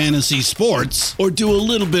 daily fantasy sports, or do a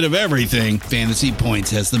little bit of everything, Fantasy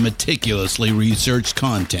Points has the meticulously researched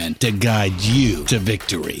content to guide you to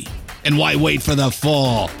victory. And why wait for the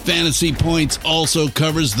fall? Fantasy Points also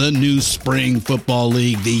covers the new spring football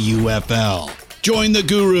league, the UFL. Join the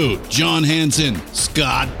guru, John Hansen,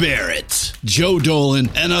 Scott Barrett, Joe Dolan,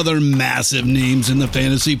 and other massive names in the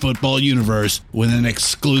fantasy football universe with an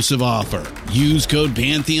exclusive offer. Use code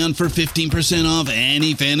Pantheon for 15% off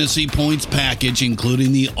any Fantasy Points package,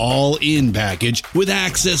 including the all-in package, with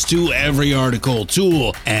access to every article,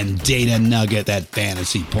 tool, and data nugget that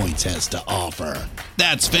Fantasy Points has to offer.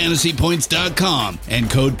 That's FantasyPoints.com and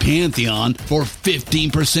code Pantheon for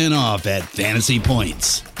 15% off at Fantasy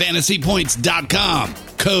Points. FantasyPoints.com,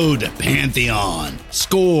 code Pantheon.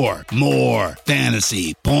 Score more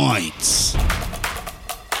fantasy points.